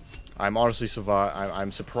 I'm honestly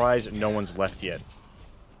I'm surprised no one's left yet.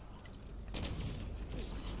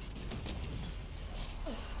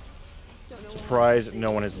 Surprised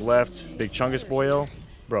no one has left. Big Chungus Boyo.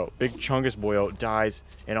 Bro, Big Chungus Boyo dies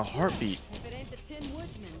in a heartbeat. If it ain't the Tin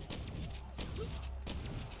Woodsman.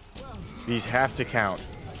 These have to count.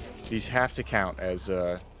 These have to count as,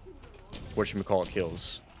 whatchamacallit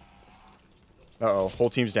kills. Uh-oh, whole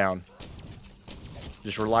team's down.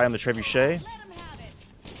 Just rely on the trebuchet.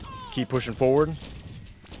 Keep pushing forward.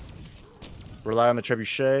 Rely on the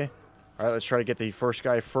trebuchet. Alright, let's try to get the first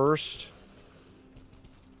guy first.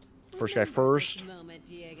 First guy first. Moment,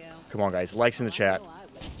 Diego. Come on, guys. Likes in the chat.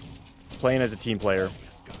 Playing as a team player.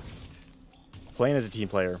 Playing as a team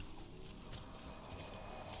player.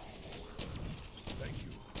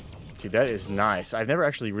 Dude, that is nice. I've never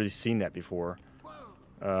actually really seen that before.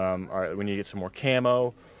 Alright, we need to get some more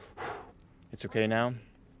camo. It's okay now.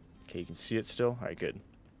 Okay, you can see it still. Alright, good.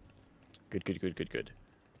 Good, good, good, good, good.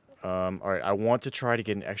 Alright, I want to try to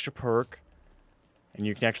get an extra perk. And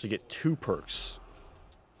you can actually get 2 perks.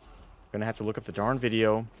 Gonna have to look up the darn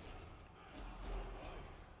video.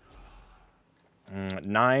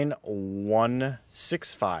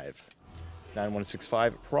 9165.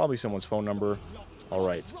 9165. Probably someone's phone number.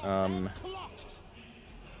 Alright.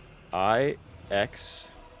 IX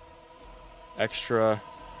extra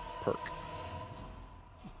perk.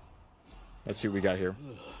 Let's see what we got here.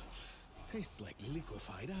 Tastes like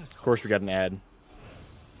liquefied asphalt. Of course, we got an ad.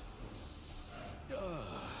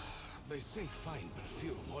 They say fine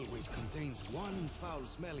perfume always contains one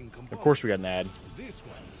foul-smelling component. Of course, we got an ad. This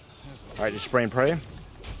one has a All right, just spray and pray.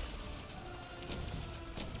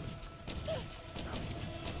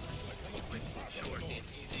 Short and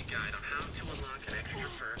easy guide on how to unlock an extra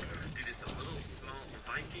perk. It is a little small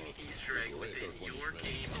Viking Easter egg within your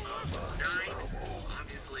game of 9.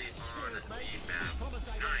 Obviously on the map 9.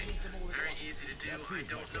 Very easy to do. I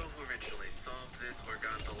don't know who originally solved this or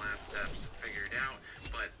got the last steps figured out,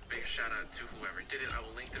 but big shout out to whoever did it. I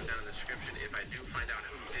will link them down in the description if I do find out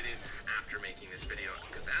who did it after making this video,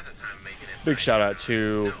 because at the time making it, Big shout out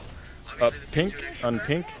to Pink,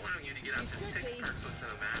 Unpink. allowing you to get up to 6 perks within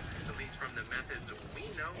the map, at least from the methods we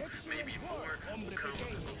know. Maybe more will come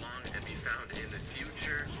along and be found in the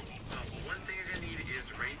future. One thing you're gonna need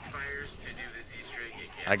is Wraith Fires to do this Easter egg. You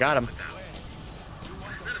can't I got him.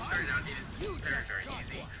 Now to start it out, it is very, very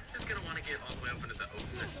easy. Just gonna want to get all the way up into the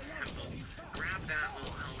Odin Temple. Grab that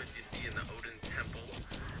little helmet you see in the Odin Temple,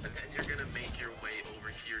 and then you're gonna make your way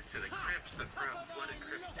over here to the crypts, the flooded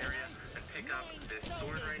crypts area, and pick up this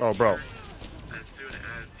sword right Oh, bro. here. As soon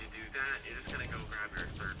as you do that, you're just gonna go grab your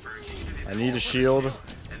third perk. You can do these I need a all shield.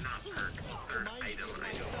 and not perk, third item.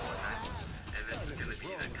 I don't want that. And this is gonna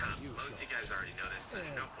be the cup. Most of you guys already know this.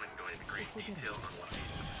 There's no point in going into great detail on what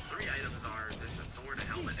these 3 items are. There's a sword, a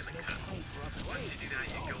helmet, and a cup. Once you do that,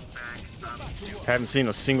 you go back up to Haven't seen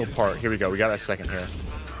a single part. Here we go. We got a second here. on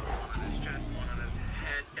his chest, one on his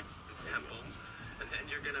head, the temple, and then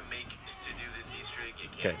you're gonna make to do this Easter egg. You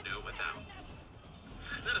can't Okay. do it without.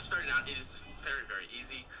 Now to start it out, it is very, very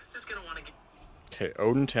easy. Just gonna want to get. Okay,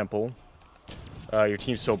 Odin Temple. Your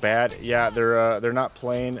team's so bad. Yeah, they're not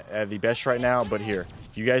playing the best right now, but here.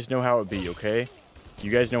 You guys know how it be, okay?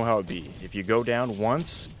 You guys know how it be. If you go down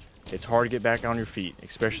once, it's hard to get back on your feet,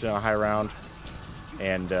 especially on a high round.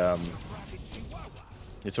 And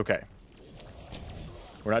It's okay.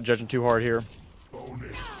 We're not judging too hard here. We're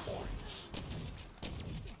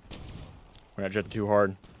not judging too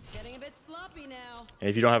hard. Getting a bit sloppy now. And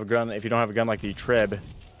if you don't have a gun like the Treb,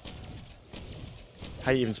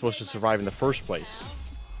 how are you even supposed to survive in the first place?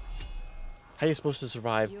 How are you supposed to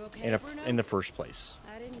survive You okay, Bruno? in the first place?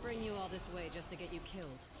 I didn't bring you all this way just to get you killed.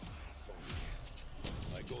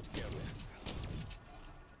 I got careless.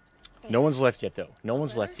 No one's left yet, though. No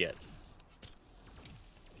one's left yet.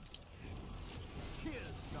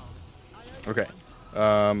 Okay.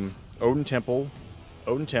 Odin Temple.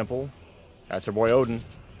 Odin Temple. That's our boy Odin.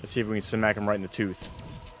 Let's see if we can smack him right in the tooth.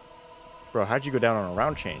 Bro, how'd you go down on a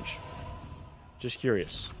round change? Just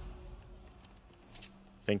curious.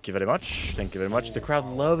 Thank you very much. Thank you very much. The crowd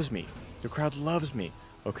loves me. The crowd loves me.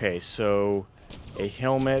 Okay, so a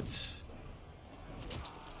helmet.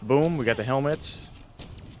 Boom, we got the helmet.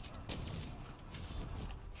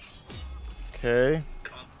 Okay.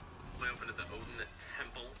 Way over to the Odin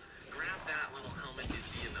Temple. Grab that little helmet you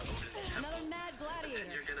see in the Odin Temple. Another mad And then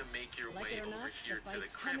gladiator. you're gonna make your Like way it or over not, here the to the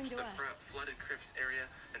fight's coming crypts, to the us. flooded crypts area,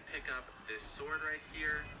 and pick up this sword right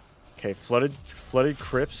here. Okay, flooded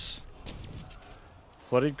crypts.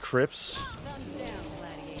 Flooded crypts. Thumbs down,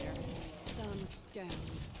 gladiator. Thumbs down.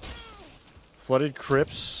 Flooded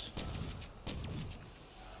crypts.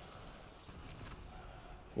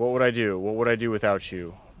 What would I do? What would I do without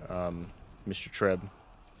you, Mr. Treb?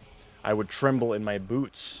 I would tremble in my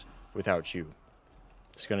boots without you.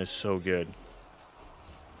 This gun is so good.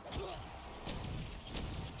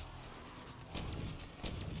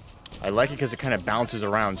 I like it because it kind of bounces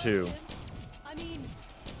around too. I mean,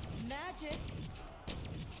 magic.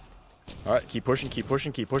 All right, keep pushing, keep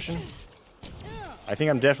pushing, keep pushing. I think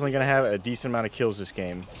I'm definitely going to have a decent amount of kills this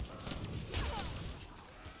game. I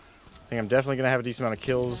think I'm definitely going to have a decent amount of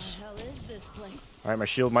kills. What the hell is this place? All right, my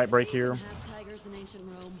shield might break here. Have tigers in ancient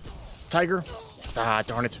Rome. Tiger. Ah,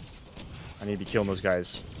 darn it. I need to be killing those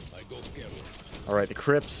guys. I got careless. All right, the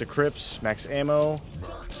crypts, max ammo.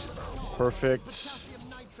 Perfect. Potassium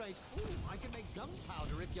nitrate. Ooh, I can make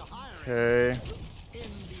gunpowder if you hire it. Okay. In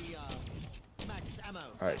the max ammo.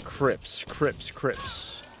 All right, crypts.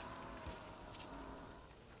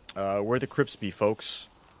 Where'd the crypts be, folks?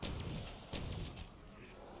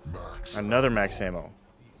 Another max ammo.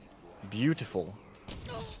 Beautiful.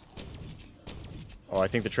 Oh, I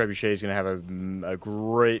think the Trebuchet is going to have a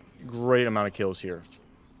great amount of kills here.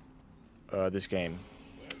 This game.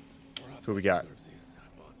 Who we got?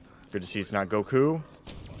 Good to see it's not Goku.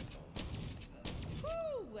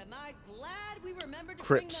 Whew, am I glad we remembered to bring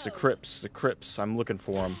Crypts, those. the crypts. I'm looking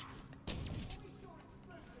for them.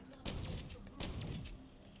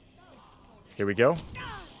 Here we go.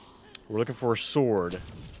 We're looking for a sword.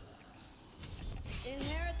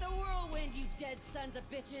 Inherit the whirlwind, you dead sons of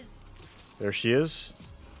bitches. There she is.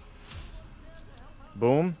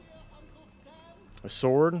 Boom. A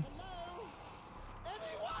sword.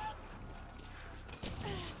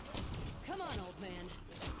 Come on, old man.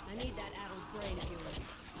 I need that addled brain of yours.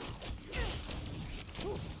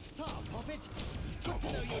 Tom, pop it. Good to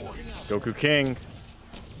know you're looking out. Goku King.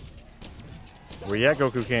 Where you at,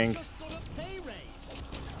 Goku King? Just got a pay raise.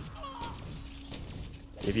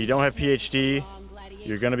 If you don't have PhD, Wrong, gladiator.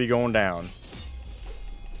 you're gonna be going down.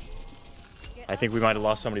 Get I think up. we might have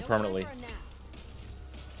lost somebody No time permanently. for a nap.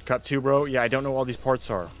 Cut 2, bro. Yeah, I don't know what all these parts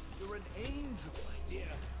are. You're an angel, my dear.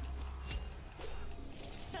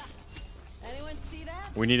 Anyone see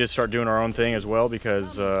that? We need to start doing our own thing as well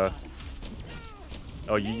because, oh,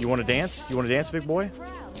 you want to dance? You want to dance, big boy?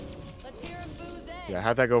 Crowd. Let's hear 'em boo they. Yeah,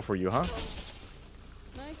 how'd that go for you, huh?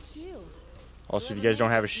 Nice shield. Also, if you guys don't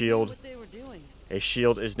have a shield, What they were doing. a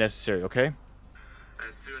shield is necessary, okay?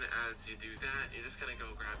 As soon as you do that, you're just gonna go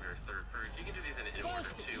grab your third perk. You can do these in order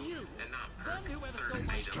too, and not perk third item.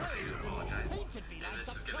 I do apologize. And this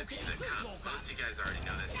is gonna be the cup. Most of you guys already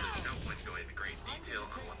know this, so there's no point going into great detail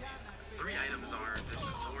on what these three items are. There's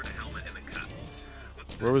a sword, a helmet, and the cup.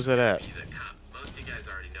 Where was that at? Be the cup. Most of you guys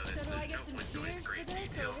already know this, So so do I there's no get some point going into cheers great for this,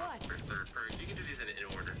 detail or what? for third perk. You can do these in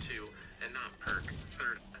order too, and not perk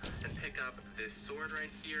third. And pick up this sword right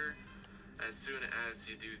here. As soon as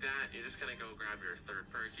you do that, you're just gonna go grab your third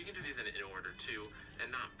perk. You can do these in order too,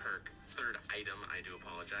 and not perk third item. I do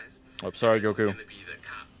apologize. Oh, sorry, This Goku. is gonna be the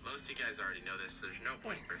cup. Most of you guys already know this, so there's no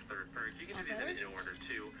point for third perk. You can do these in order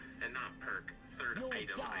too, and not perk third Your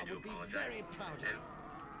item. I dad do would be apologize. very proud of And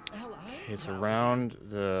you. Hell, I It's around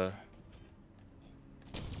the...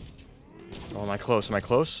 Oh, am I close? Am I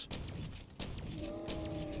close?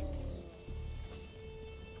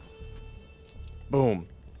 Boom.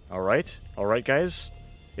 All right, guys.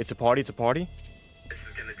 It's a party. this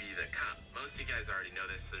is gonna be the cup. most of you guys already know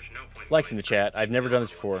this, so there's no point. Likes in the chat. I've never done this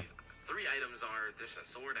before. Three items are there's a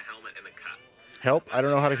sword, a helmet, and a cup. Help? I don't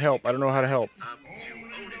know how to help. I don't know how to help. Up to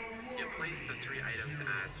Odin, you place the three items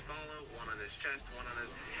as follow: one on his chest, one on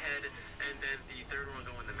his head, and then the third one will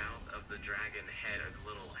go in the mouth of the dragon head, a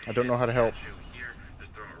little. I don't know how to help. Here,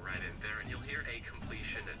 just throw it right in there, and you'll hear a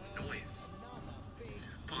completion noise.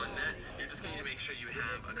 On that, you're just going to make sure you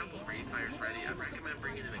have a couple raid fires ready. I recommend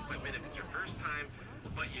bringing in equipment if it's your first time,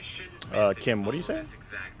 but you shouldn't miss Kim, what do you say? this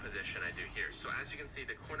exact position I do here. So as you can see,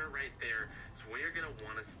 the corner right there is where you're going to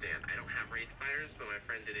want to stand. I don't have wraith fires, but my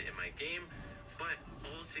friend did it in my game. But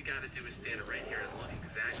all you got to do is stand right here and look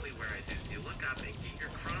exactly where I do. So you look up and get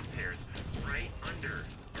your crosshairs right under,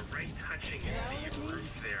 or right touching the roof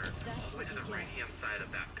there, all the way to the right-hand side of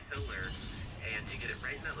that pillar. And you get it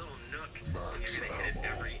right in that little nook, and you're going to hit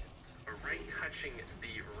it right touching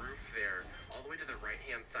the roof there, all the way to the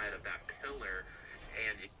right-hand side of that pillar.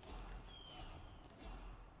 And you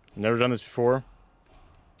Never done this before.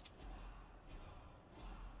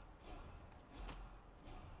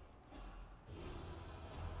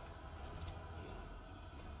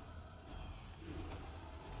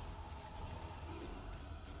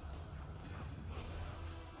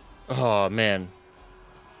 Oh, man.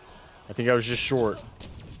 I think I was just short.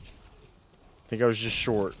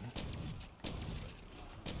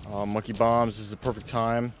 Oh, monkey bombs. This is the perfect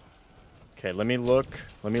time. Okay, let me look.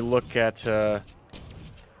 Let me look at...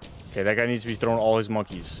 Okay, that guy needs to be throwing all his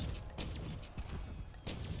monkeys.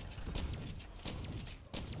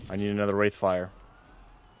 I need another wraith fire.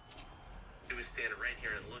 do is stand right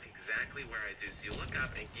here and look exactly where I do. So you look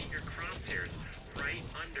up and get your crosshairs right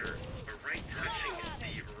under, or right touching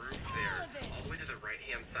the roof there, all the way to the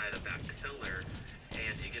right-hand side of that pillar,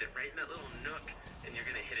 and you get it right in that little nook, and you're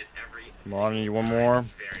gonna hit it every Come on, I need one time. more. It's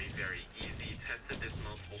very, very easy. Tested this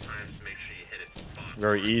multiple times to make sure you hit it spot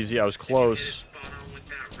Very on. easy. I was If you hit it close. spot on with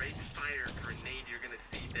that right fire grenade, you're gonna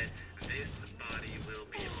see that this body will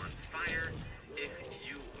be on fire. If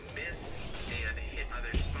you miss and hit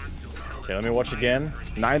other spots, you'll tell Okay, let me watch again.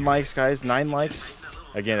 9 likes, guys. 9 likes.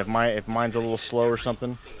 Again, if mine's a little slow or something.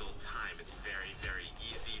 Single time. It's very, very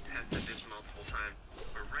easy. Tested this multiple times.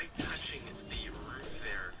 We're right touching the roof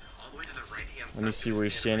there, all the way to the right-hand side. Let me see where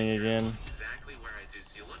you're standing again. Exactly where I do.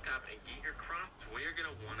 So you look up and get your cross to where you're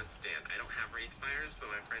gonna want to stand. I don't have wraith fires, but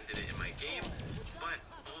my friend did it in my game. But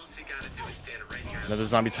all you gotta do is stand right here. Another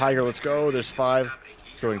zombie tiger. Let's go. There's 5.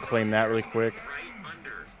 Let's go and claim that really quick. Right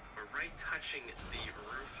under, or right touching the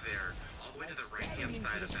roof there, all the way to the right-hand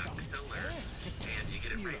side of that pillar, and you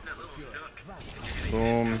get it right in that little nook. And you're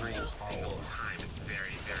gonna Boom. hit it every single time. It's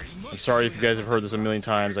very, very easy. I'm sorry if you guys have heard this a million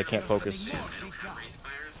times. I can't focus. I don't have wraith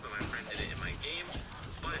fires, but my friend did it in my game.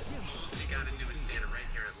 But all you gotta do is stand right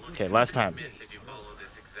here and look. Okay, last time. Miss if you follow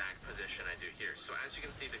this exact position I do here. So as you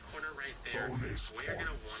can see, the corner right there is where you're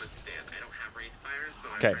gonna want to stand. I don't have wraith fires,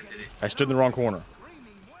 but my Okay, friend did it. I stood in the wrong corner.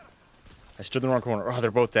 Oh,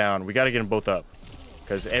 they're both down. We got to get them both up.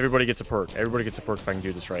 Because everybody gets a perk. Everybody gets a perk if I can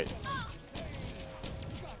do this right.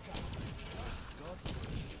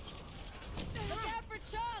 Look out for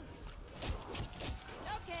chunks!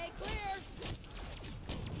 Okay, clear.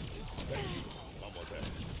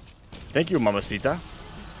 Thank you, Mamacita.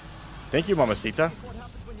 Thank you, Mamacita. What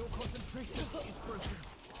happens when your concentration is broken?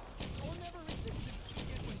 Or never existed to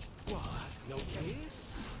begin with. What? No case?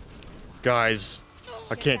 Guys,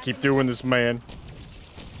 I can't keep doing this, man.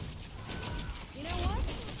 You know what?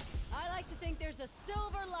 I like to think there's a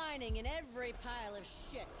silver lining in every pile of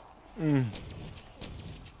shit.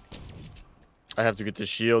 I have to get the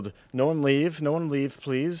shield. No one leave. No one leave,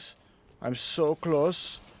 please. I'm so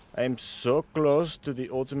close. I'm so close to the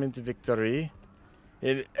ultimate victory.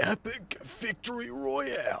 An epic victory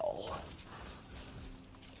royale.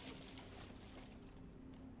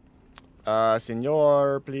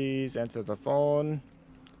 Senor, please enter the phone.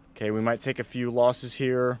 Okay, we might take a few losses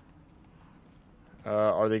here.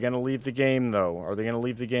 Are they going to leave the game, though? Are they going to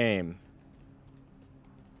leave the game?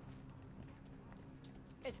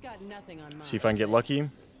 It's got nothing on mine. See if I can get lucky.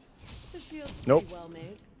 The shield's Nope. pretty well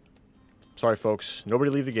made. Sorry, folks. Nobody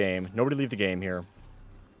leave the game. Nobody leave the game here.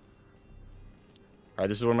 Alright,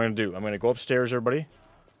 this is what I'm going to do. I'm going to go upstairs, everybody. I'm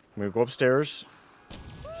going to go upstairs.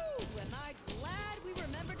 Woo! Am I glad we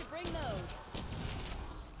remembered to bring those.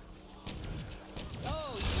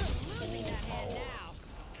 Oh, you're losing that hand now.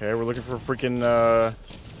 Okay, we're looking for a freaking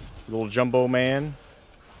little jumbo man.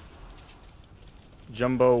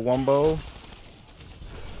 Jumbo Wumbo.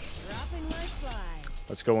 Dropping like flies.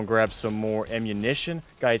 Let's go and grab some more ammunition.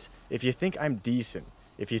 Guys, if you think I'm decent,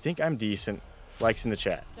 likes in the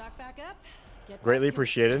chat. Stock back up. Get Greatly back to it.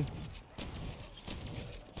 appreciated.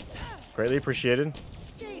 Greatly appreciated.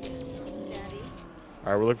 Stable status.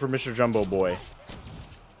 Alright, we're looking for Mr. Jumbo Boy.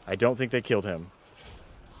 I don't think they killed him.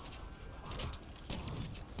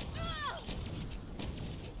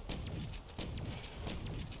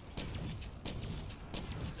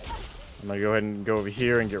 I'm gonna go ahead and go over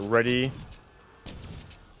here and get ready.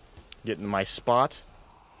 Get in my spot.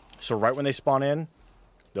 So right when they spawn in,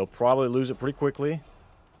 they'll probably lose it pretty quickly.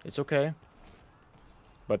 It's okay.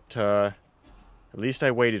 But at least I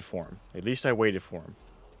waited for him. At least I waited for him.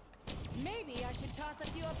 Maybe I should toss a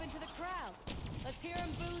few up into the crowd. Let's hear him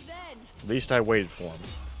boo then. At least I waited for him.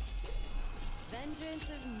 Vengeance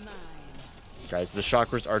is mine. Guys, the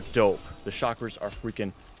chakras are dope. The chakras are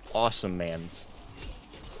freaking awesome, mans.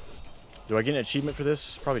 Do I get an achievement for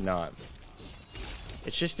this? Probably not.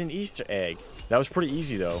 It's just an Easter egg. That was pretty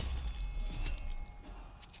easy, though.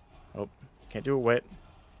 Oh, can't do it wet.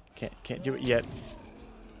 Can't do it yet.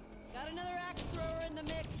 Got another axe thrower in the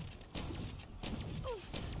mix.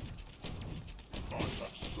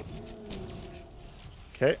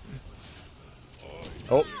 Okay.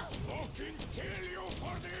 Oh.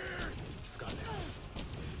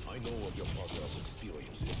 I know of your father's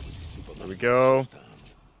experiences with supernatural. There we go.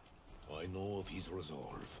 I know of his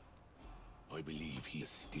resolve. I believe he is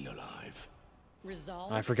still alive.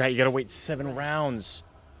 Resolve. I forgot you gotta wait 7 rounds.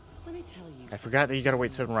 Let me tell you. I forgot that you gotta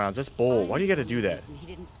wait 7 rounds. That's bull. Why do you gotta do that? He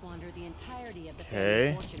didn't squander the entirety of the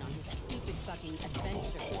Okay. fortune on his stupid fucking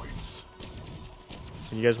adventure.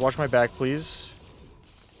 Can you guys watch my back, please?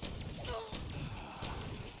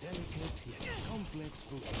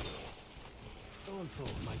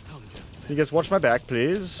 Can you guys watch my back,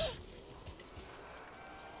 please?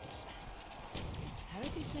 How do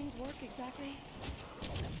these things work exactly?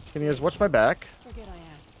 Can you guys watch my back? Forget I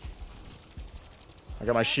asked. I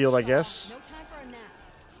got my shield, I guess. No time for a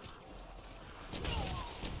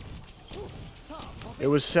nap. It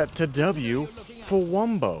was set to W for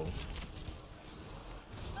Wumbo.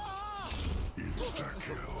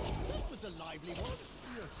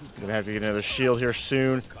 I'm gonna have to get another shield here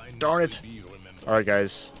soon. Darn it! Alright,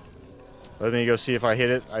 guys. Let me go see if I hit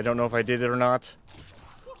it. I don't know if I did it or not.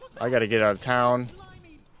 I gotta get out of town.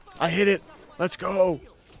 I hit it! Let's go!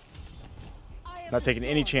 Not taking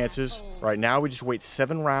any chances. Right now, we just wait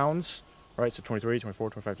 7 rounds. Alright, so 23, 24,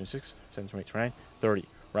 25, 26, 27, 28, 29, 30.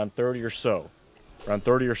 Around 30 or so. Around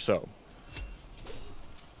 30 or so.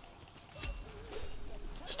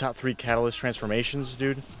 It's top 3 catalyst transformations,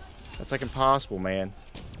 dude. That's like impossible, man.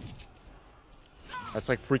 That's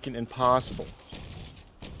like freaking impossible.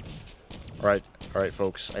 Alright,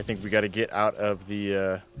 folks. I think we gotta get out of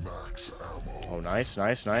the, Oh, nice,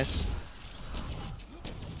 nice, nice.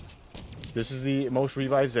 This is the most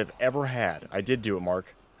revives I've ever had. I did do it,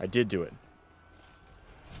 Mark. I did do it.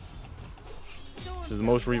 This is the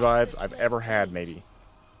most revives I've ever had, maybe.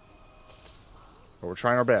 But we're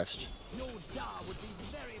trying our best.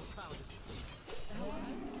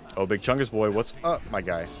 Oh, Big Chungus boy, what's up, my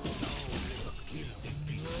guy?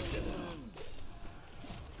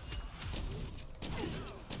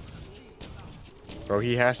 Bro,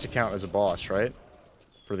 he has to count as a boss, right?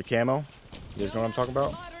 For the camo? You guys know what I'm talking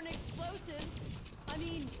about? Modern explosives. I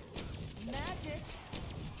mean, magic.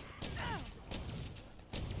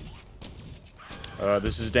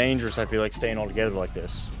 This is dangerous. I feel like staying all together like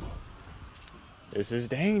this. This is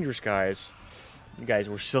dangerous, guys. You guys,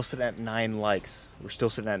 we're still sitting at 9 likes. We're still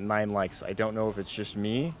sitting at 9 likes. I don't know if it's just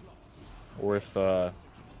me, or if we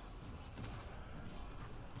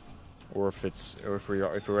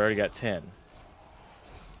already got 10.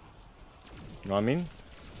 You know what I mean?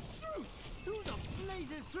 Who the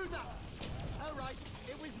blazes through that? All right,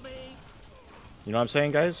 it was me. You know what I'm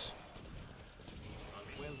saying, guys?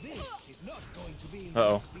 Well, this is not going to be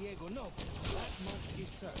Uh-oh. Diego, no. That much is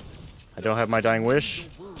certain. I don't have my dying wish.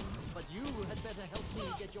 Wounds, but you had better help me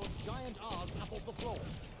get your giant ass up off the floor.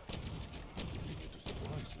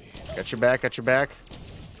 Got your back, got your back.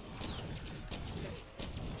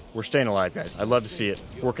 We're staying alive, guys. I love to see it.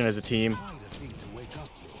 Working as a team. Quite a thing to wake up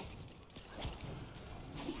to.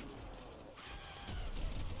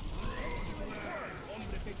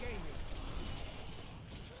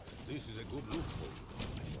 This is a good look for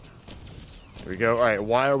you. Here we go. All right,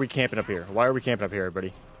 why are we camping up here? Why are we camping up here,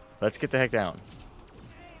 everybody? Let's get the heck down.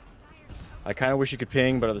 I kind of wish you could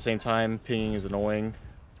ping, but at the same time, pinging is annoying.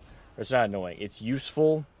 It's not annoying. It's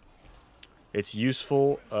useful. It's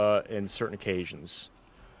useful in certain occasions.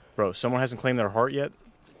 Bro, someone hasn't claimed their heart yet?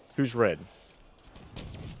 Who's red?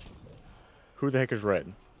 Who the heck is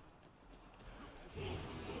red?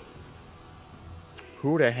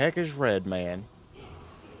 Who the heck is red, man?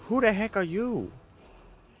 Who the heck are you?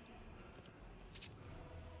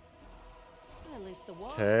 At least the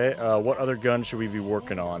walls Okay, still have what other cracks. gun should we be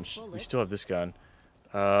working on? Bullets. We still have this gun.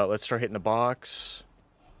 Let's start hitting the box.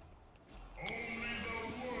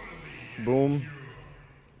 Boom.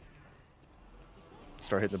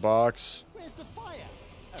 Start hitting the box. Where's the fire?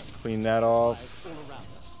 Clean that off. All around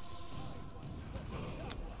us.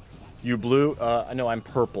 You blue? No, I'm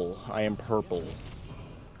purple. I am purple.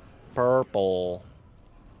 Purple.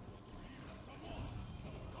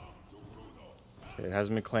 Okay, it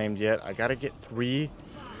hasn't been claimed yet. I gotta get 3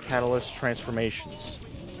 catalyst transformations.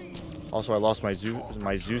 Also, I lost my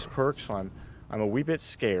Zeus perk, so I'm a wee bit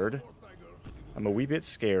scared. I'm a wee bit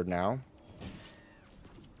scared now.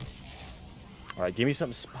 All right, give me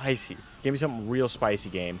something spicy. Give me something real spicy,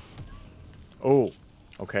 game. Oh,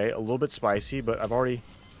 okay, a little bit spicy, but I've already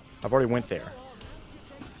went there.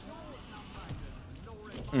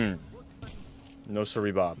 No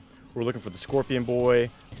sorry, Bob. We're looking for the Scorpion Boy.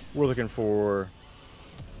 We're looking for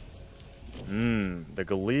the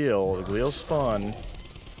Galil. The Galil's fun,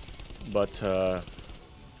 but I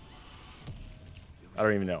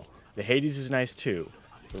don't even know. The Hades is nice too.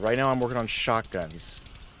 But right now I'm working on shotguns.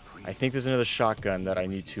 I think there's another shotgun that I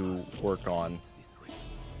need to work on.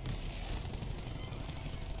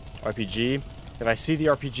 RPG. If I see the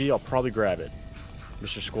RPG, I'll probably grab it.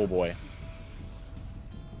 Mr. Schoolboy.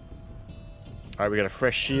 Alright, we got a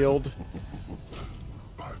fresh shield.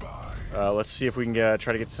 Let's see if we can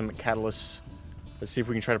try to get some catalysts. Let's see if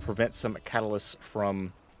we can try to prevent some catalysts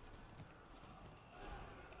from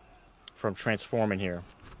transforming here.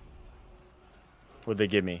 What'd they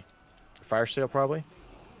give me? Fire sale, probably?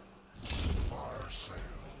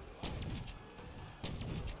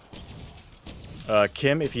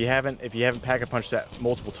 Kim, if you haven't pack-a-punched that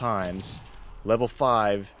multiple times, level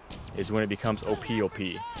 5 is when it becomes OP.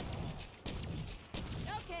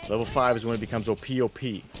 Level 5 is when it becomes OP.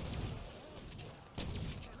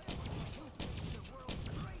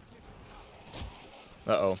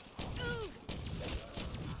 Uh-oh.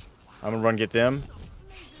 I'm gonna run get them.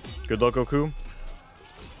 Good luck, Goku.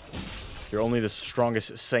 You're only the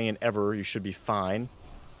strongest Saiyan ever. You should be fine.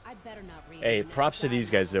 Hey, props to these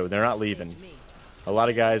guys, though. They're not leaving. A lot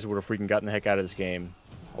of guys would have freaking gotten the heck out of this game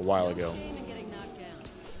a while ago.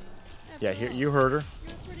 Yeah, here, you heard her.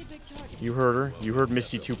 You heard her. You heard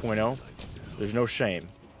Misty 2.0. There's no shame.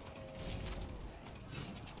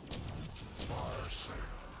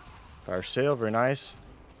 Fire sale, very nice.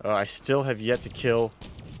 I still have yet to kill.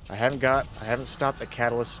 I haven't stopped a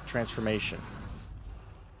catalyst transformation.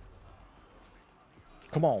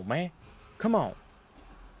 Come on, man. Come on.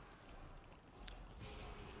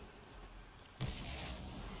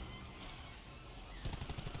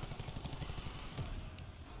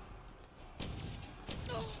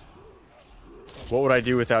 What would I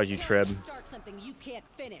do without you, Treb? Start something you can't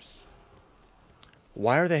finish.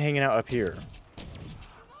 Why are they hanging out up here?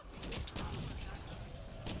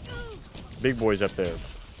 Big boy's up there.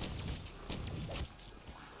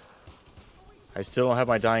 I still don't have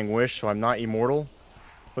my dying wish, so I'm not immortal.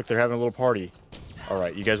 Look, they're having a little party.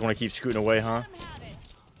 Alright, you guys want to keep scooting away, huh?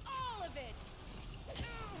 All of it.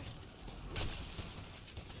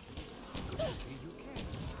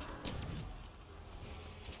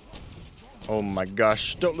 Oh my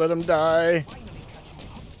gosh, don't let him die.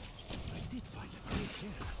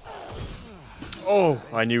 Oh,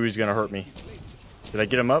 I knew he was going to hurt me. Did I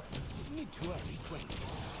get him up?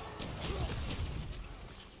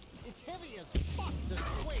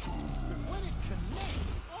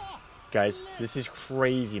 Guys, this is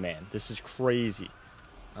crazy, man. This is crazy.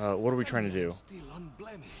 What are we trying to do? Still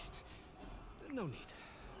unblemished. No need.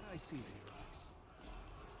 I see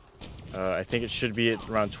the I think it should be at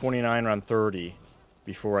around 29, around 30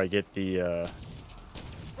 before I get the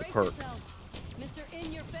perk. Mr.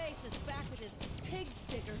 In Your Face is back with his pig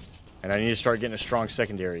stickers. And I need to start getting a strong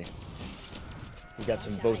secondary. We got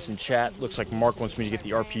some votes in chat. Looks like Mark wants me to get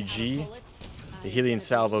the RPG. The Helion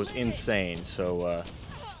Salvo is insane, so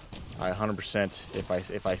I 100%.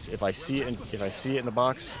 If I see it in the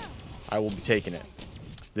box, I will be taking it.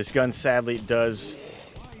 This gun sadly does.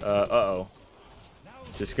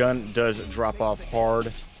 This gun does drop off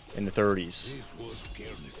hard in the 30s. This was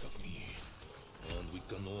careless of me, and we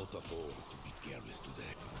cannot afford to be careless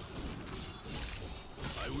today.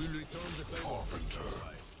 I will return the favor.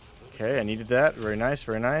 Okay, I needed that. Very nice,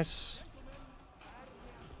 very nice.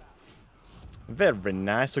 Very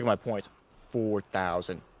nice. Look at my points.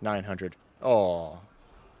 4,900. Oh.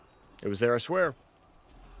 It was there, I swear.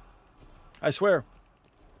 I swear.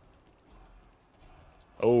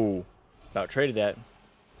 Oh. About traded that.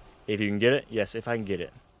 If you can get it. Yes, if I can get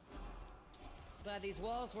it. Glad these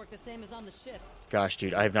walls work the same as on the ship. Gosh,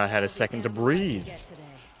 dude, I have not had a second to breathe.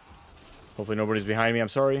 Hopefully nobody's behind me. I'm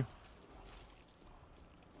sorry.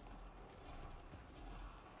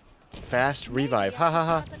 Fast revive. Ha ha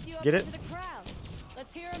ha. Get it?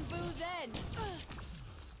 Let's hear him boo then.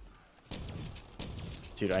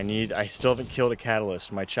 Dude, I still haven't killed a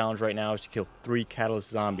catalyst. My challenge right now is to kill 3 catalyst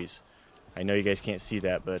zombies. I know you guys can't see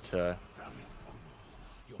that, but, uh-oh.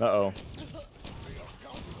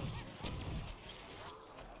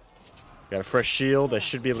 Got a fresh shield. I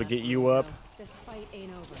should be able to get you up. This fight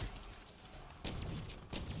ain't over.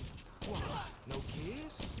 No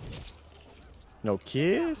kiss? No My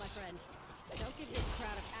kiss? friend, don't give this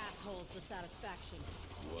crowd of assholes the satisfaction.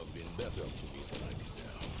 You have been better to me than I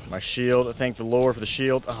deserve. My shield. Thank the Lord for the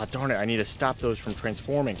shield. Ah, darn it. I need to stop those from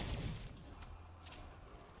transforming.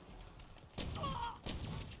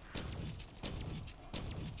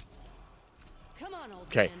 Come on, old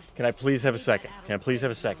Okay. man. Can I please have a second? Can I please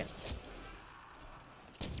have a second?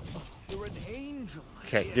 You're an angel.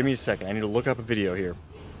 Okay, give me a second. I need to look up a video here.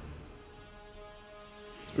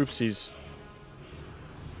 Oopsies.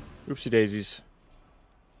 Oopsie daisies.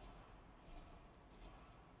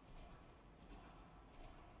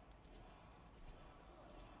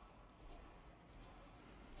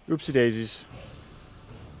 Oopsie daisies.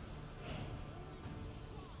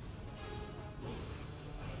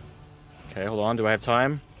 Okay, hold on. Do I have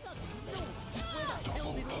time?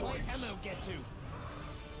 Ammo get to.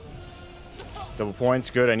 Double points.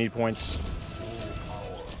 Good. I need points.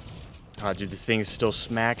 God, dude, this thing's still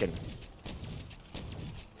smacking.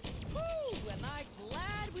 Woo! Am I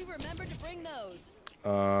glad we remembered to bring those?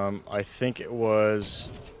 I think it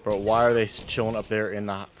was... Bro, why are they chilling up there in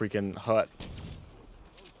the freaking hut?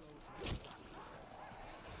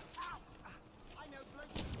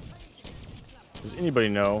 Does anybody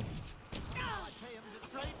know?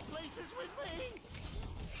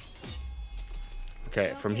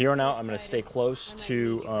 Okay, from here on out, I'm gonna stay close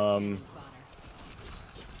to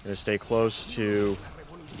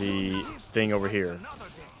the thing over here.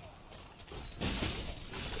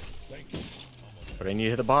 But I need to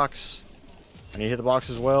hit the box. I need to hit the box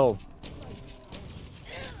as well.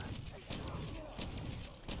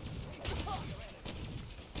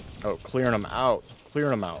 Oh, clearing them out.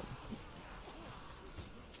 Clearing them out.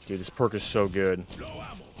 Dude, this perk is so good.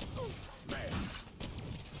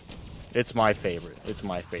 It's my favorite. It's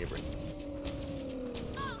my favorite.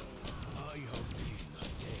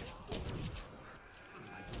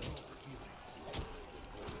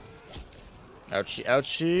 Ouchie,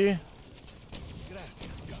 ouchie.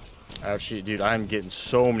 Ouchie. Dude, I'm getting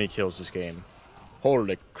so many kills this game.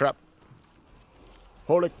 Holy crap.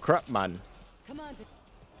 Holy crap, man. Come on,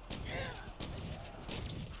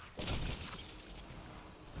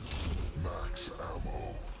 Max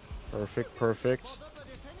ammo. Perfect, perfect.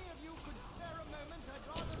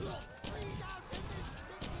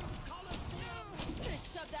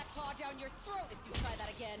 shove that claw down your throat if you try that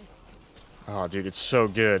again. Oh, dude, it's so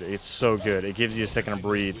good. It's so good. It gives you a second to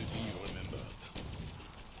breathe.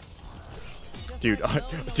 Dude,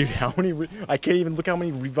 dude, how many... I can't even look how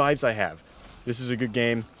many revives I have. This is a good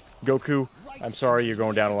game. Goku, I'm sorry you're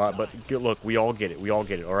going down a lot, but good, look, we all get it. We all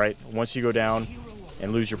get it, all right? Once you go down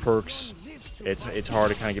and lose your perks, it's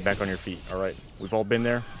hard to kind of get back on your feet, all right? We've all been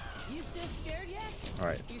there. You still scared yet? All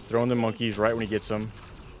right, throwing the monkeys right when he gets them.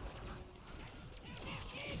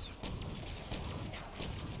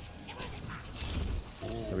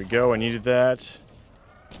 There we go, I needed that.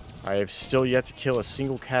 I have still yet to kill a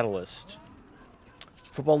single catalyst.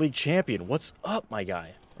 Football League champion, what's up, my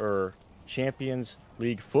guy? Or Champions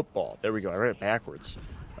League football. There we go, I read it backwards.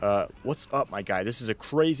 What's up, my guy? This is a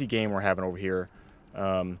crazy game we're having over here.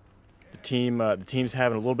 The team's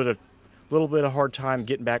having a little bit of hard time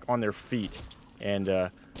getting back on their feet, and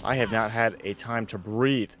I have not had a time to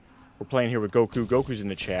breathe. We're playing here with Goku. Goku's in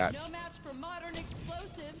the chat. No match for modern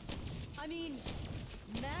explosives. I mean,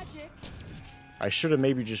 magic. I should have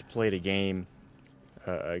maybe just played a game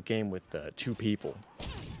with 2 people.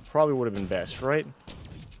 Probably would have been best, right?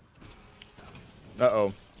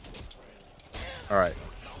 Uh-oh. All right,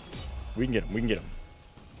 we can get him. We can get him.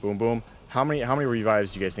 Boom, boom. How many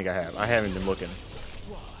revives do you guys think I have? I haven't been looking.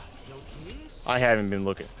 I haven't been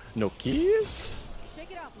looking. No keys?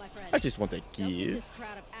 Shake it off, my friend. I just want the Don't give this keys.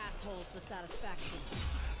 crowd of assholes the satisfaction.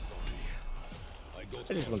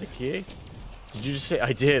 I just want the key. Did you just say?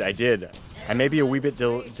 I did. I did. I may be a wee bit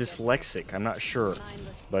dyslexic. I'm not sure,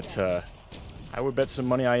 but I would bet some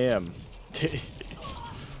money I am.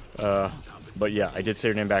 But yeah, I did say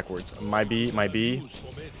her name backwards. My B.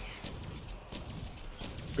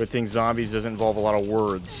 Good thing zombies doesn't involve a lot of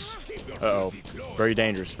words. Uh-oh. Very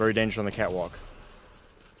dangerous. Very dangerous on the catwalk.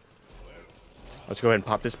 Let's go ahead and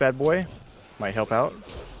pop this bad boy. Might help out.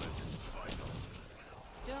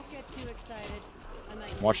 Don't get too excited. I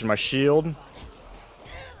might Watching my shield.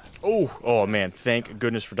 Oh man, thank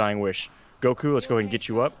goodness for Dying Wish. Goku, let's go ahead and get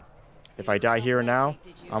you up. If I die here and now,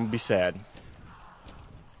 I'm gonna be sad.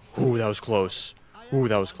 Ooh, that was close. Ooh,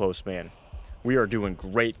 that was close, man. We are doing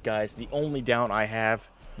great, guys. The only down I have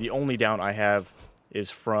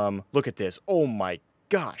is from, look at this. Oh my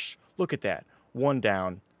gosh, look at that. One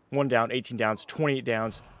down, 18 downs, 28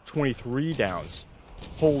 downs, 23 downs.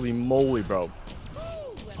 Holy moly, bro.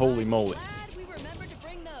 Holy moly.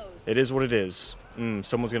 It is what it is.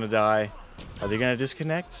 Someone's gonna die. Are they gonna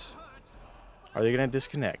disconnect? Are they gonna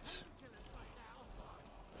disconnect?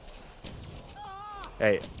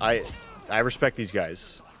 Hey, I respect these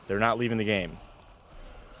guys. They're not leaving the game.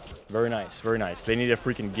 Very nice, very nice. They need to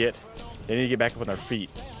freaking get back up on their feet.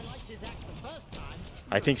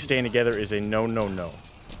 I think staying together is a no.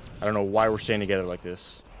 I don't know why we're staying together like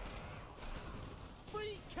this.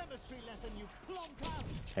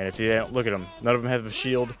 And if you don't, look at them. None of them have a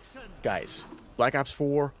shield. Guys, Black Ops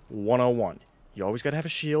 4 101. You always gotta have a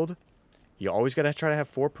shield. You always gotta try to have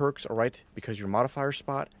 4 perks, alright? Because your modifier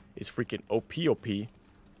spot is freaking OP.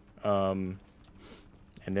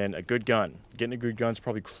 And then a good gun. Getting a good gun is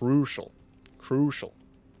probably crucial. Crucial.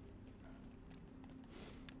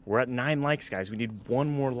 We're at 9 likes, guys. We need one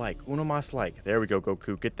more like. Uno más like. There we go,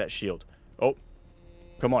 Goku. Get that shield. Oh.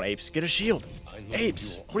 Come on, Apes. Get a shield.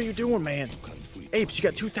 Apes, what are you doing, man? Apes, you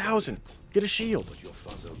got 2,000. Get a shield.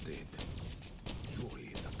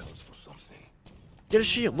 Get a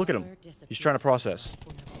shield. Look at him. He's trying to process.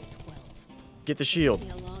 Get the shield.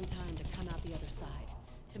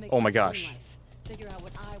 Oh my gosh.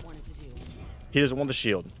 He doesn't want the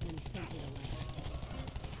shield.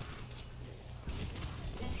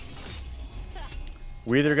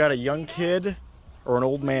 We either got a young kid or an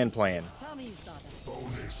old man playing.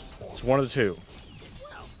 It's one of the two.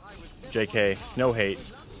 JK, no hate,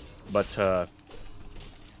 but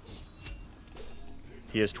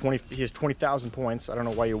he has 20,000 points. I don't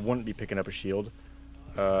know why you wouldn't be picking up a shield.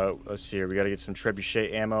 Let's see here. We got to get some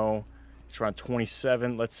trebuchet ammo. It's around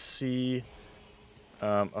 27. Let's see.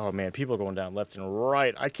 Oh man, people are going down left and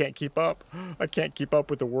right. I can't keep up. I can't keep up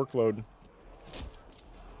with the workload.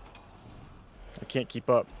 I can't keep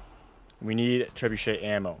up. We need trebuchet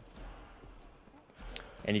ammo.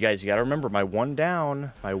 And you guys, you gotta remember, my one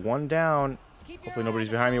down. Hopefully nobody's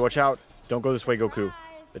behind me. Watch out. Don't go this way, Goku.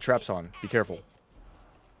 The trap's on. Be careful.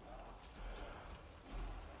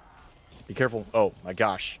 Be careful. Oh, my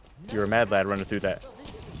gosh. You're a mad lad running through that.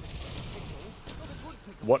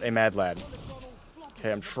 What a mad lad.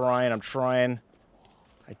 Okay, I'm trying.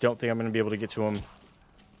 I don't think I'm gonna be able to get to him.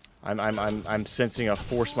 I'm sensing a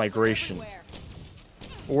forced migration.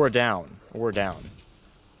 Or a down.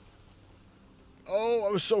 Oh,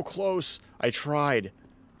 I was so close. I tried,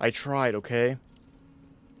 okay?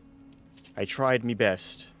 I tried me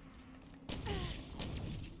best.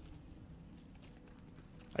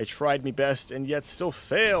 I tried me best and yet still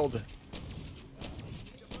failed.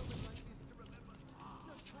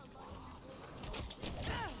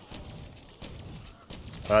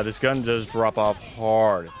 This gun does drop off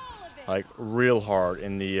hard. Like, real hard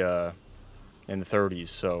in the 30s,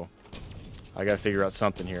 so I gotta figure out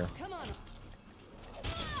something here.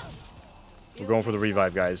 We're going for the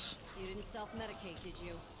revive, guys. You didn't self-medicate, did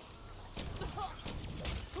you?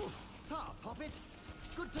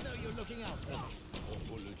 Good to know you're looking out for me.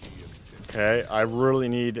 Okay, I really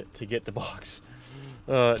need to get the box.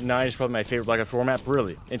 9 is probably my favorite Black Ops 4 map.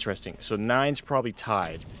 Really interesting. So 9's probably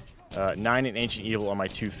tied. 9 and Ancient Evil are my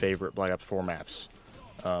 2 favorite Black Ops 4 maps.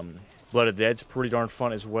 Blood of the Dead's pretty darn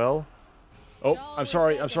fun as well. Oh, I'm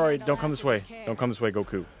sorry. Don't come this way. Don't come this way,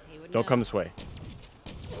 Goku. Don't come this way.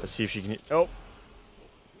 Let's see if she can hit. Oh.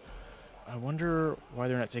 I wonder why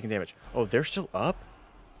they're not taking damage. Oh, they're still up?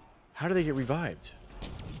 How do they get revived?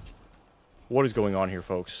 What is going on here,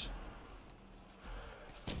 folks?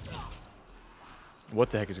 What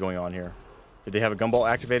the heck is going on here? Did they have a gumball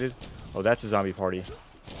activated? Oh, that's a zombie party.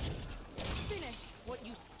 Finish what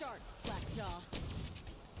you start, slackjaw.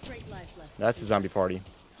 Great life lesson. That's a zombie party.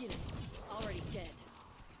 Already dead.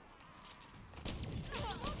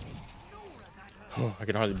 Oh, I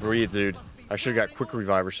can hardly breathe, dude. I should have got quick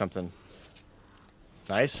revive or something.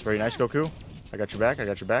 Nice. Very nice, Goku. I got your back.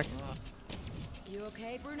 You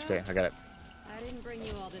okay, Bruno? Okay, I got it. I didn't bring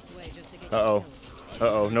you all this way just to get Uh-oh.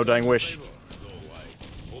 Uh-oh. No dying wish.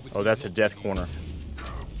 Oh, that's a death corner.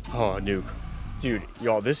 Oh, a nuke. Dude,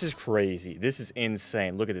 y'all, this is crazy. This is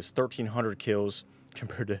insane. Look at this. 1,300 kills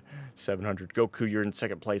compared to 700. Goku, you're in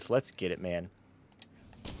second place. Let's get it, man.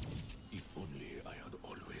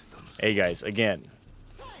 Hey, guys, again.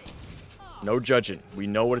 No judging. We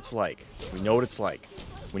know what it's like.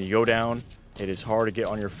 When you go down, it is hard to get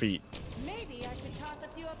on your feet. Maybe I should toss a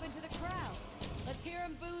few up into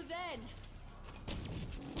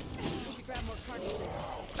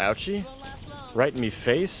Ouchie. Won't last long. Right in me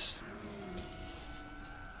face.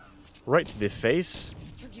 Right to the face.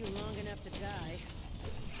 Took you long enough to die.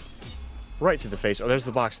 Right to the face. Oh, there's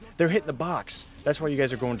the box. They're hitting the box. That's why you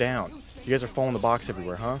guys are going down. You guys are falling the box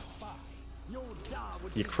everywhere, huh?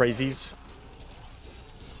 You crazies.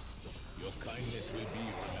 Your kindness will be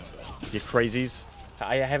remembered. You crazies.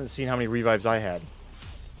 I haven't seen how many revives I had.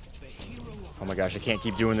 Oh my gosh, I can't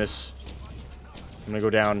keep doing this. I'm gonna go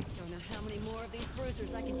down. Don't know how many more of these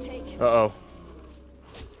bruisers I can take. Uh-oh.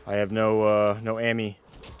 I have no ammy.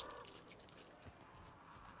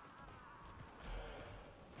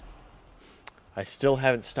 I still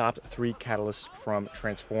haven't stopped 3 catalysts from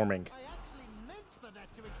transforming.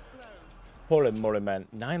 Holy moly, man.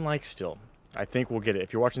 9 likes still. I think we'll get it.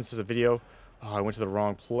 If you're watching this as a video, oh, I went to the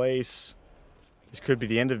wrong place. This could be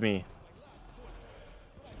the end of me.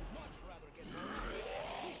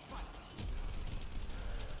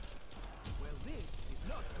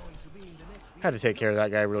 Had to take care of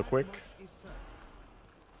that guy real quick.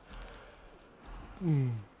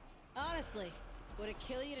 Honestly, would it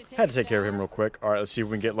kill you to take Had to a take care of him shower? real quick. Alright, let's see if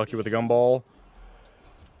we can get lucky with the gumball.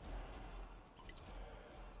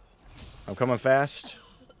 I'm coming fast.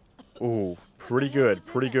 Ooh, pretty good,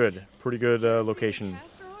 pretty good. Pretty good location.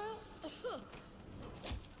 Castor oil?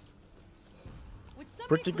 Would somebody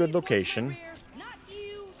Pretty good please watch my location. rear? Not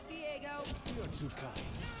you, Diego. You're too kind.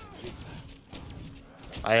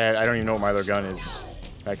 I don't even know what my other gun is.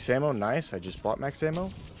 Max ammo, nice. I just bought max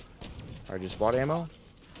ammo. I just bought ammo.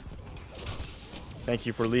 Thank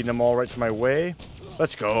you for leading them all right to my way.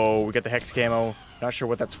 Let's go. We got the hex camo. Not sure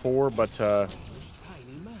what that's for, but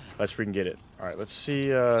let's freaking get it. All right, let's see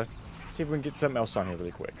if we can get something else on here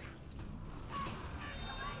really quick.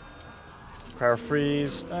 Cryo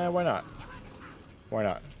freeze. Why not? Why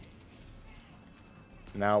not?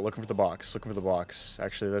 Now looking for the box. Looking for the box.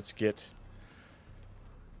 Actually, let's get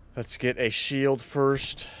a shield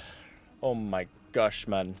first. Oh my gosh,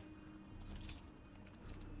 man.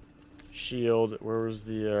 Shield, where was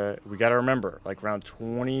the, we gotta remember, like around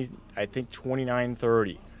 20, I think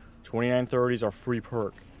 2930. 2930 is our free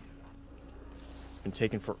perk. It's been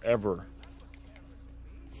taking forever.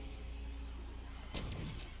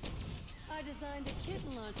 I designed a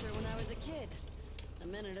kitten launcher when I was a kid. I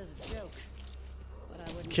meant it as a joke. But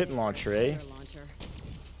I wouldn't Kitten say it launcher, was a eh? bear launcher.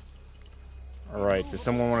 Alright, does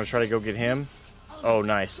someone want to try to go get him? Oh,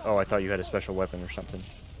 nice. Oh, I thought you had a special weapon or something.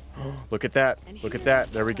 Look at that. Look at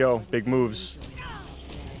that. There we go. Big moves.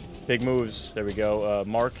 Big moves. There we go.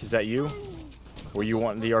 Mark, is that you? Were you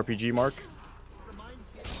wanting the RPG, Mark?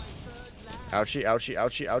 Ouchie, ouchie,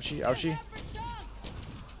 ouchie, ouchie, ouchie.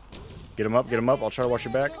 Get him up, get him up. I'll try to watch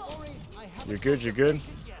your back. You're good, you're good.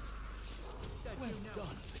 Well done,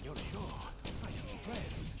 Senor. I am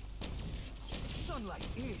impressed. Sunlight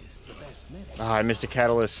is the best medic. Ah, I missed a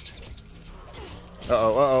catalyst.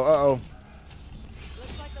 Uh-oh, uh-oh, uh-oh.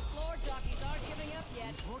 Looks like the floor jockeys aren't giving up yet.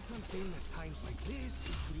 Important thing at times like this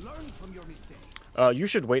is to learn from your mistakes. You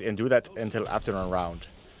should wait and do that until after a round.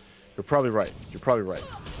 You're probably right. You're probably right.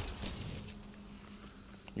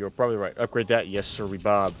 You're probably right. Upgrade that. Yes, sir,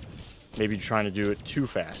 Bob. Maybe you're trying to do it too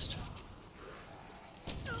fast.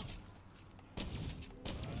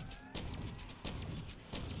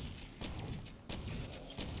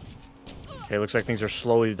 Okay, looks like things are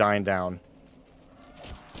slowly dying down.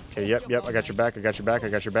 Okay, yep, yep, I got your back, I got your back, I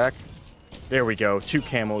got your back. There we go, 2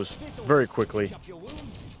 camos, very quickly. Up your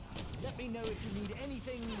wounds. Let me know if you need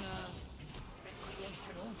anything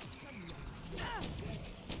recreational.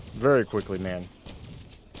 Very quickly, man.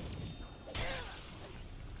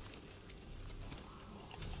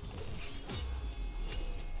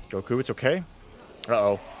 Goku, it's okay.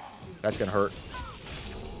 Uh-oh, that's gonna hurt.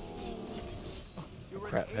 Oh,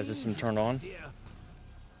 crap, has this been turned on?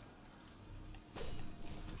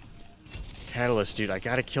 Catalyst, dude, I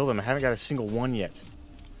gotta kill them. I haven't got a single one yet.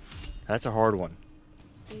 That's a hard one.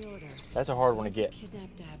 The order. That's a hard one to get.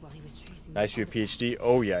 Kidnapped Dad while he was chasing Nice, you a PhD?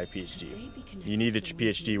 Oh yeah, a PhD. You need a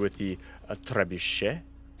PhD with the trebuchet.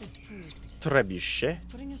 This priest Trebuchet. is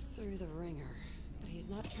putting us through the ringer, but he's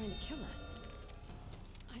not trying to kill us.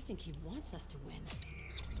 I think he wants us to win.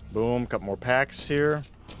 Boom, couple more packs here.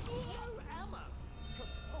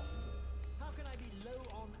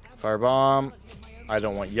 Firebomb. I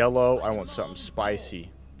don't want yellow. I want something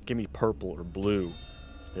spicy. Give me purple or blue.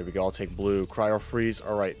 There we go. I'll take blue. Cryo freeze.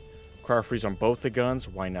 All right. Cryo freeze on both the guns.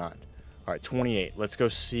 Why not? All right, 28. Let's go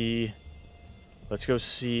see. Let's go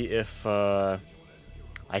see if. I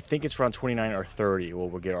think it's around 29 or 30. Well,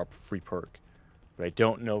 we'll get our free perk, but I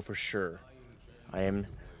don't know for sure. I am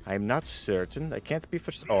not certain. I can't be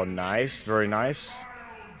for. Oh, nice. Very nice.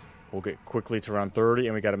 We'll get quickly to around 30,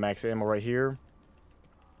 and we got a max ammo right here.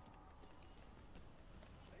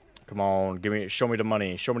 Come on, show me the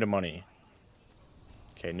money. Show me the money.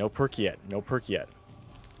 Okay, no perk yet. No perk yet.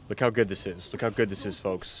 Look how good this is. Look how good this is,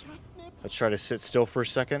 folks. Let's try to sit still for a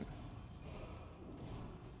second.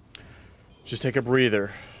 Just take a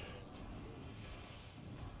breather.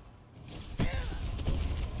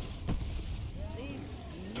 These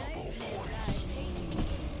nice guys hate me.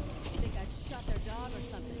 Think I shot their dog or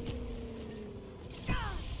something.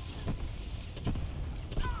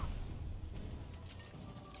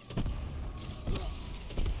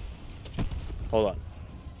 Hold on.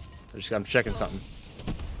 I'm checking something.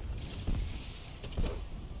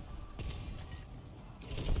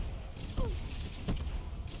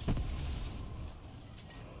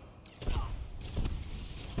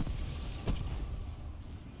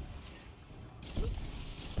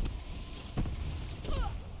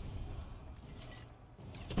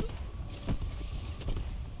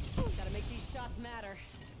 Gotta make these shots matter.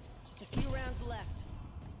 Just a few rounds left.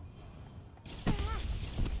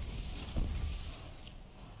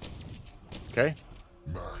 Okay.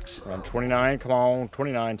 Round 29. Come on.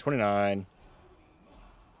 29, 29.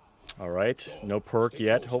 All right. No perk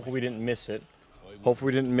yet. Hopefully we didn't miss it.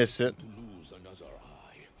 Hopefully we didn't miss it. Lose another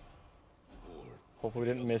eye. Hopefully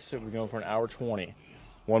we didn't miss it. We're going for an hour 20.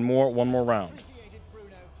 One more round.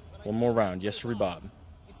 One more round. Yes, sir, Bob.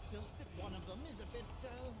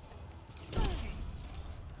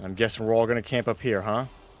 I'm guessing we're all going to camp up here, huh?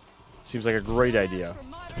 Seems like a great idea. For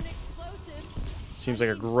modern explosives. Seems like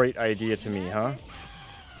a great idea to me, huh?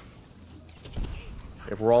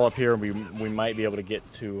 If we're all up here, we might be able to get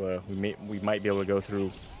to we might be able to go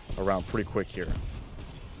through a round pretty quick here.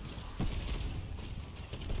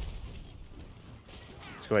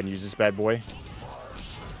 Let's go ahead and use this bad boy.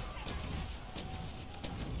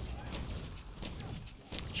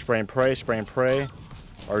 Spray and pray, spray and pray.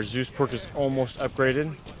 Our Zeus perk is almost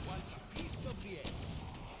upgraded.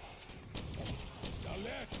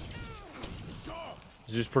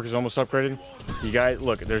 Zeus perk is almost upgraded. You guys,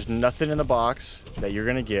 look, there's nothing in the box that you're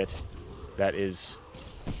gonna get that is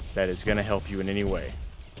gonna help you in any way.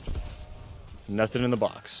 Nothing in the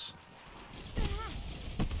box.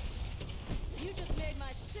 You just made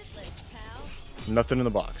my shit list, pal. Nothing in the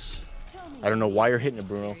box. I don't know why you're hitting it,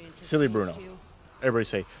 Bruno. Silly Bruno. Everybody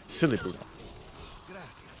say silly Bruno.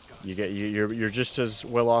 You're just as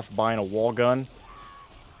well off buying a wall gun.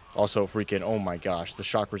 Also, freaking, oh my gosh, the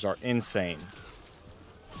chakras are insane.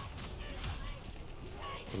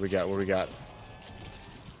 What do we got? What do we got?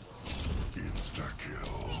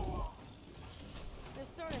 Insta-kill. This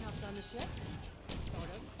sort of helped on the ship. Sort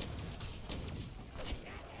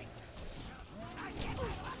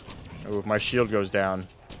of. Oh, if my shield goes down,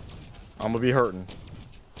 I'm gonna be hurting.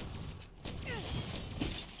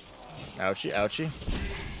 Ouchie, ouchie.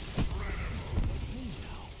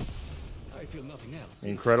 I feel nothing else.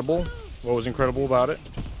 Incredible. What was incredible about it?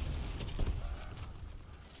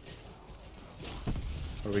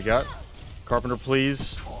 What do we got? Carpenter,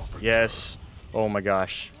 please. Yes. Oh my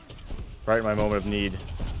gosh. Right in my moment of need.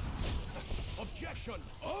 Objection.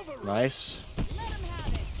 Override. Nice. Let him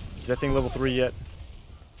have it. Is that thing level 3 yet?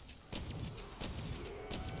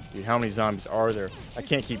 Dude, how many zombies are there? I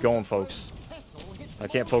can't keep going, folks. I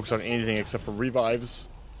can't focus on anything except for revives.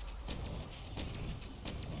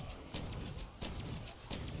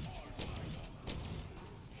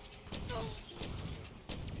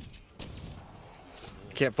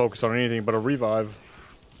 Can't focus on anything but a revive.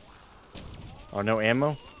 Oh, no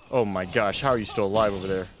ammo? Oh my gosh, how are you still alive over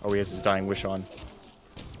there? Oh, he has his dying wish on.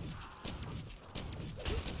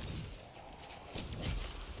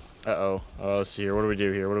 Uh-oh. Oh, let's see here. What do we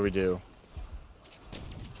do here? What do we do?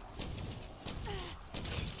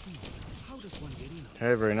 How does one get in?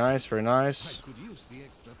 Okay, very nice, very nice. Could use the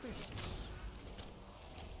extra bit.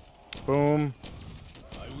 Boom.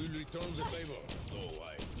 I will return the favor, though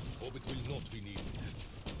I hope it will not be needed.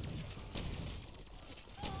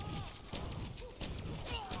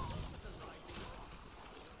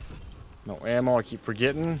 No ammo, I keep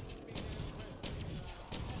forgetting.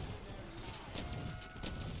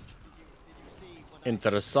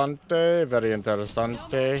 Interessante, very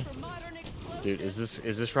interessante. For modern explosives. Dude,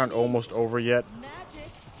 is this round almost over yet?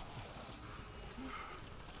 Magic.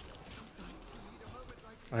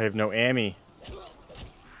 I have no ammy.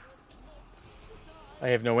 I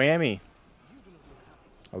have no ammy.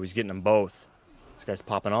 Oh, he's getting them both. This guy's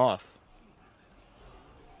popping off.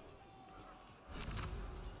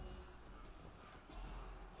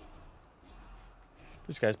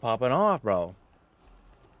 This guy's popping off, bro.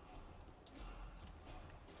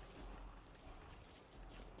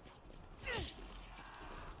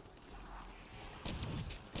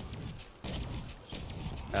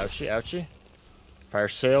 Ouchie, ouchie. Fire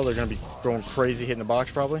sale. They're gonna be going crazy, hitting the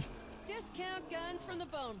box probably. Discount guns from the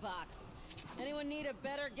bone box. Anyone need a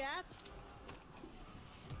better gat?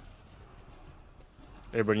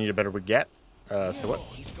 Everybody need a better baguette. So what?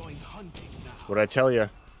 He's going hunting now. What did I tell you?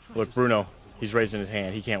 Look, Bruno. He's raising his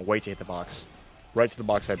hand. He can't wait to hit the box. Right to the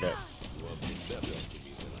box, I bet. You have been better to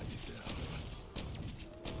me than I deserve.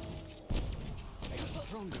 They are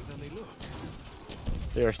stronger than they look.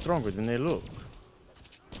 They are stronger than they look.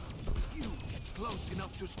 You get close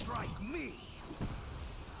enough to strike me.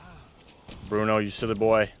 Bruno, you silly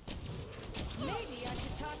boy. Maybe I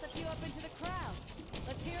should toss a few up into the crowd.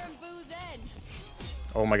 Let's hear him boo then.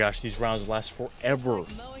 Oh my gosh, these rounds last forever.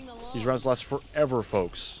 Like mowing the lawn. These rounds last forever,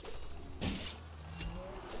 folks.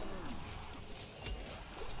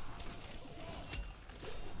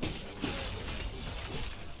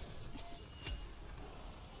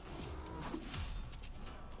 Good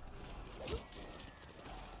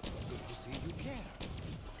to see you care.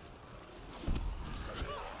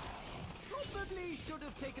 Probably should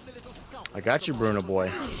have taken the little skull. I got you, Bruno boy.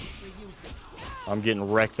 Reused it. I'm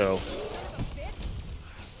getting wrecked, though.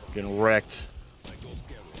 Getting wrecked.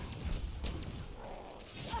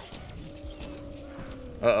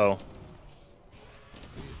 Uh-oh.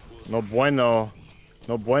 No bueno.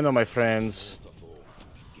 No bueno, my friends.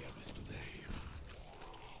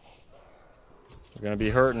 We're gonna be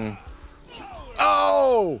hurting.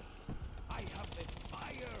 Oh! I have the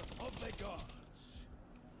fire of the gods.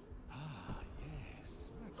 Ah, yes.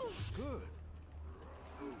 That's good.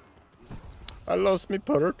 I lost me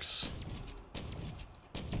perks.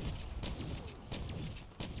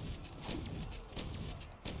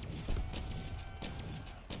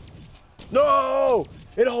 No!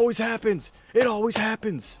 It always happens. It always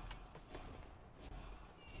happens.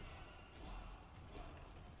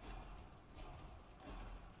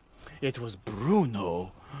 It was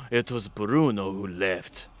Bruno. It was Bruno who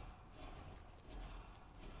left.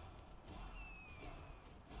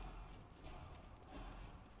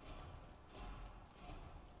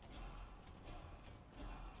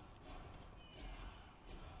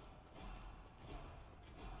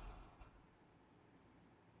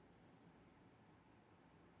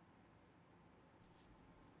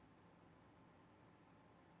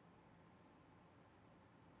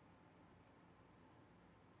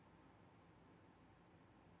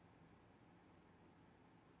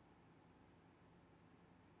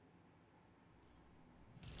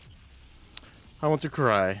 I want to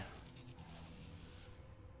cry.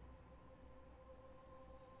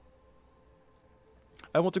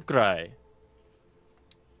 I want to cry.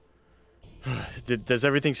 Does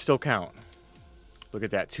everything still count? Look at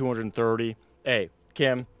that, 230. Hey,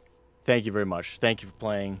 Kim, thank you very much. Thank you for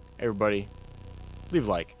playing. Everybody, leave a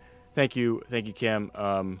like. Thank you, Kim.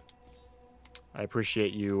 I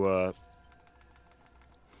appreciate you.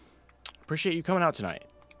 Appreciate you coming out tonight.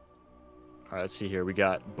 All right, let's see here. We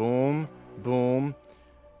got boom. Boom.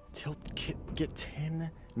 Get 10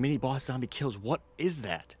 mini boss zombie kills. What is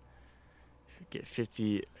that? Get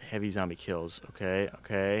 50 heavy zombie kills. Okay,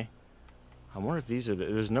 okay. I wonder if these are the...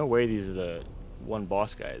 There's no way these are the one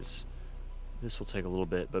boss guys. This will take a little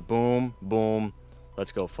bit, but boom, boom.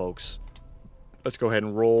 Let's go, folks. Let's go ahead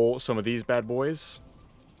and roll some of these bad boys.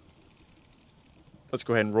 Let's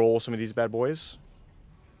go ahead and roll some of these bad boys.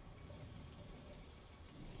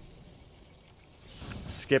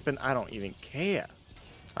 Skipping, I don't even care.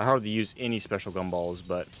 I hardly use any special gumballs,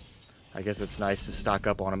 but I guess it's nice to stock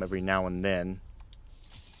up on them every now and then.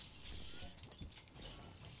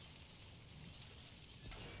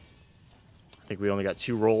 I think we only got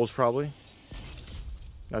 2 rolls probably.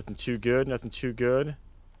 Nothing too good, nothing too good.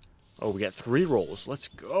 Oh, we got 3 rolls. Let's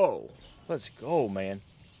go. Let's go, man.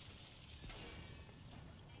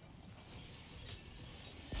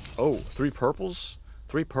 Oh, 3 purples?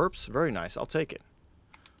 3 perps? Very nice. I'll take it.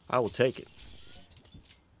 I will take it.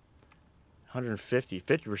 150,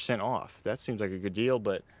 50% off. That seems like a good deal,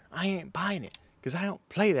 but I ain't buying it because I don't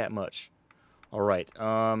play that much. All right.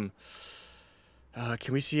 Can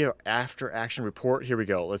we see an after action report? Here we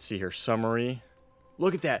go. Let's see here. Summary.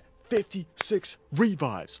 Look at that. 56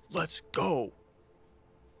 revives. Let's go.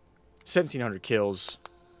 1,700 kills.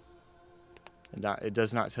 And it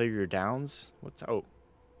does not tell you your downs. Oh.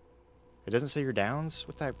 It doesn't say your downs?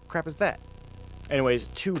 What the crap is that? Anyways,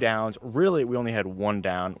 2 downs. Really, we only had 1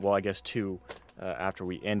 down. Well, I guess 2 after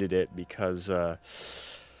we ended it because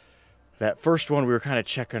that first one we were kind of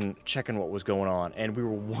checking what was going on, and we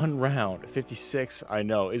were 1 round, 56. I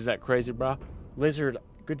know, isn't that crazy, bro? Lizard,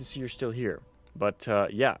 good to see you're still here. But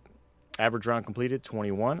yeah, average round completed,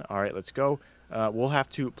 21. All right, let's go. We'll have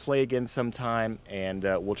to play again sometime, and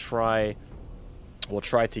we'll try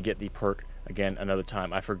to get the perk again another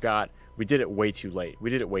time. I forgot. We did it way too late.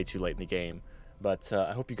 We did it way too late in the game. But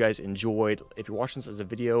I hope you guys enjoyed. If you're watching this as a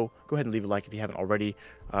video, go ahead and leave a like if you haven't already.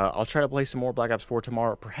 I'll try to play some more Black Ops 4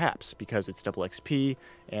 tomorrow, perhaps, because it's double XP.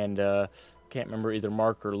 And can't remember, either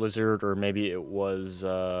Mark or Lizard, or maybe it was...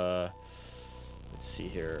 let's see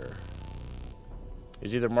here. It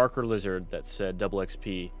was either Mark or Lizard that said double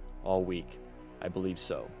XP all week. I believe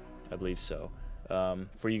so. I believe so.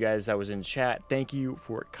 For you guys that was in chat, thank you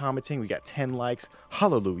for commenting. We got 10 likes.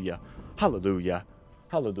 Hallelujah. Hallelujah.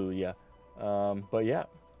 Hallelujah. But yeah,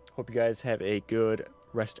 hope you guys have a good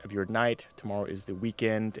rest of your night. Tomorrow is the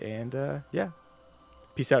weekend, and yeah,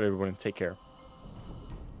 peace out, everyone. Take care.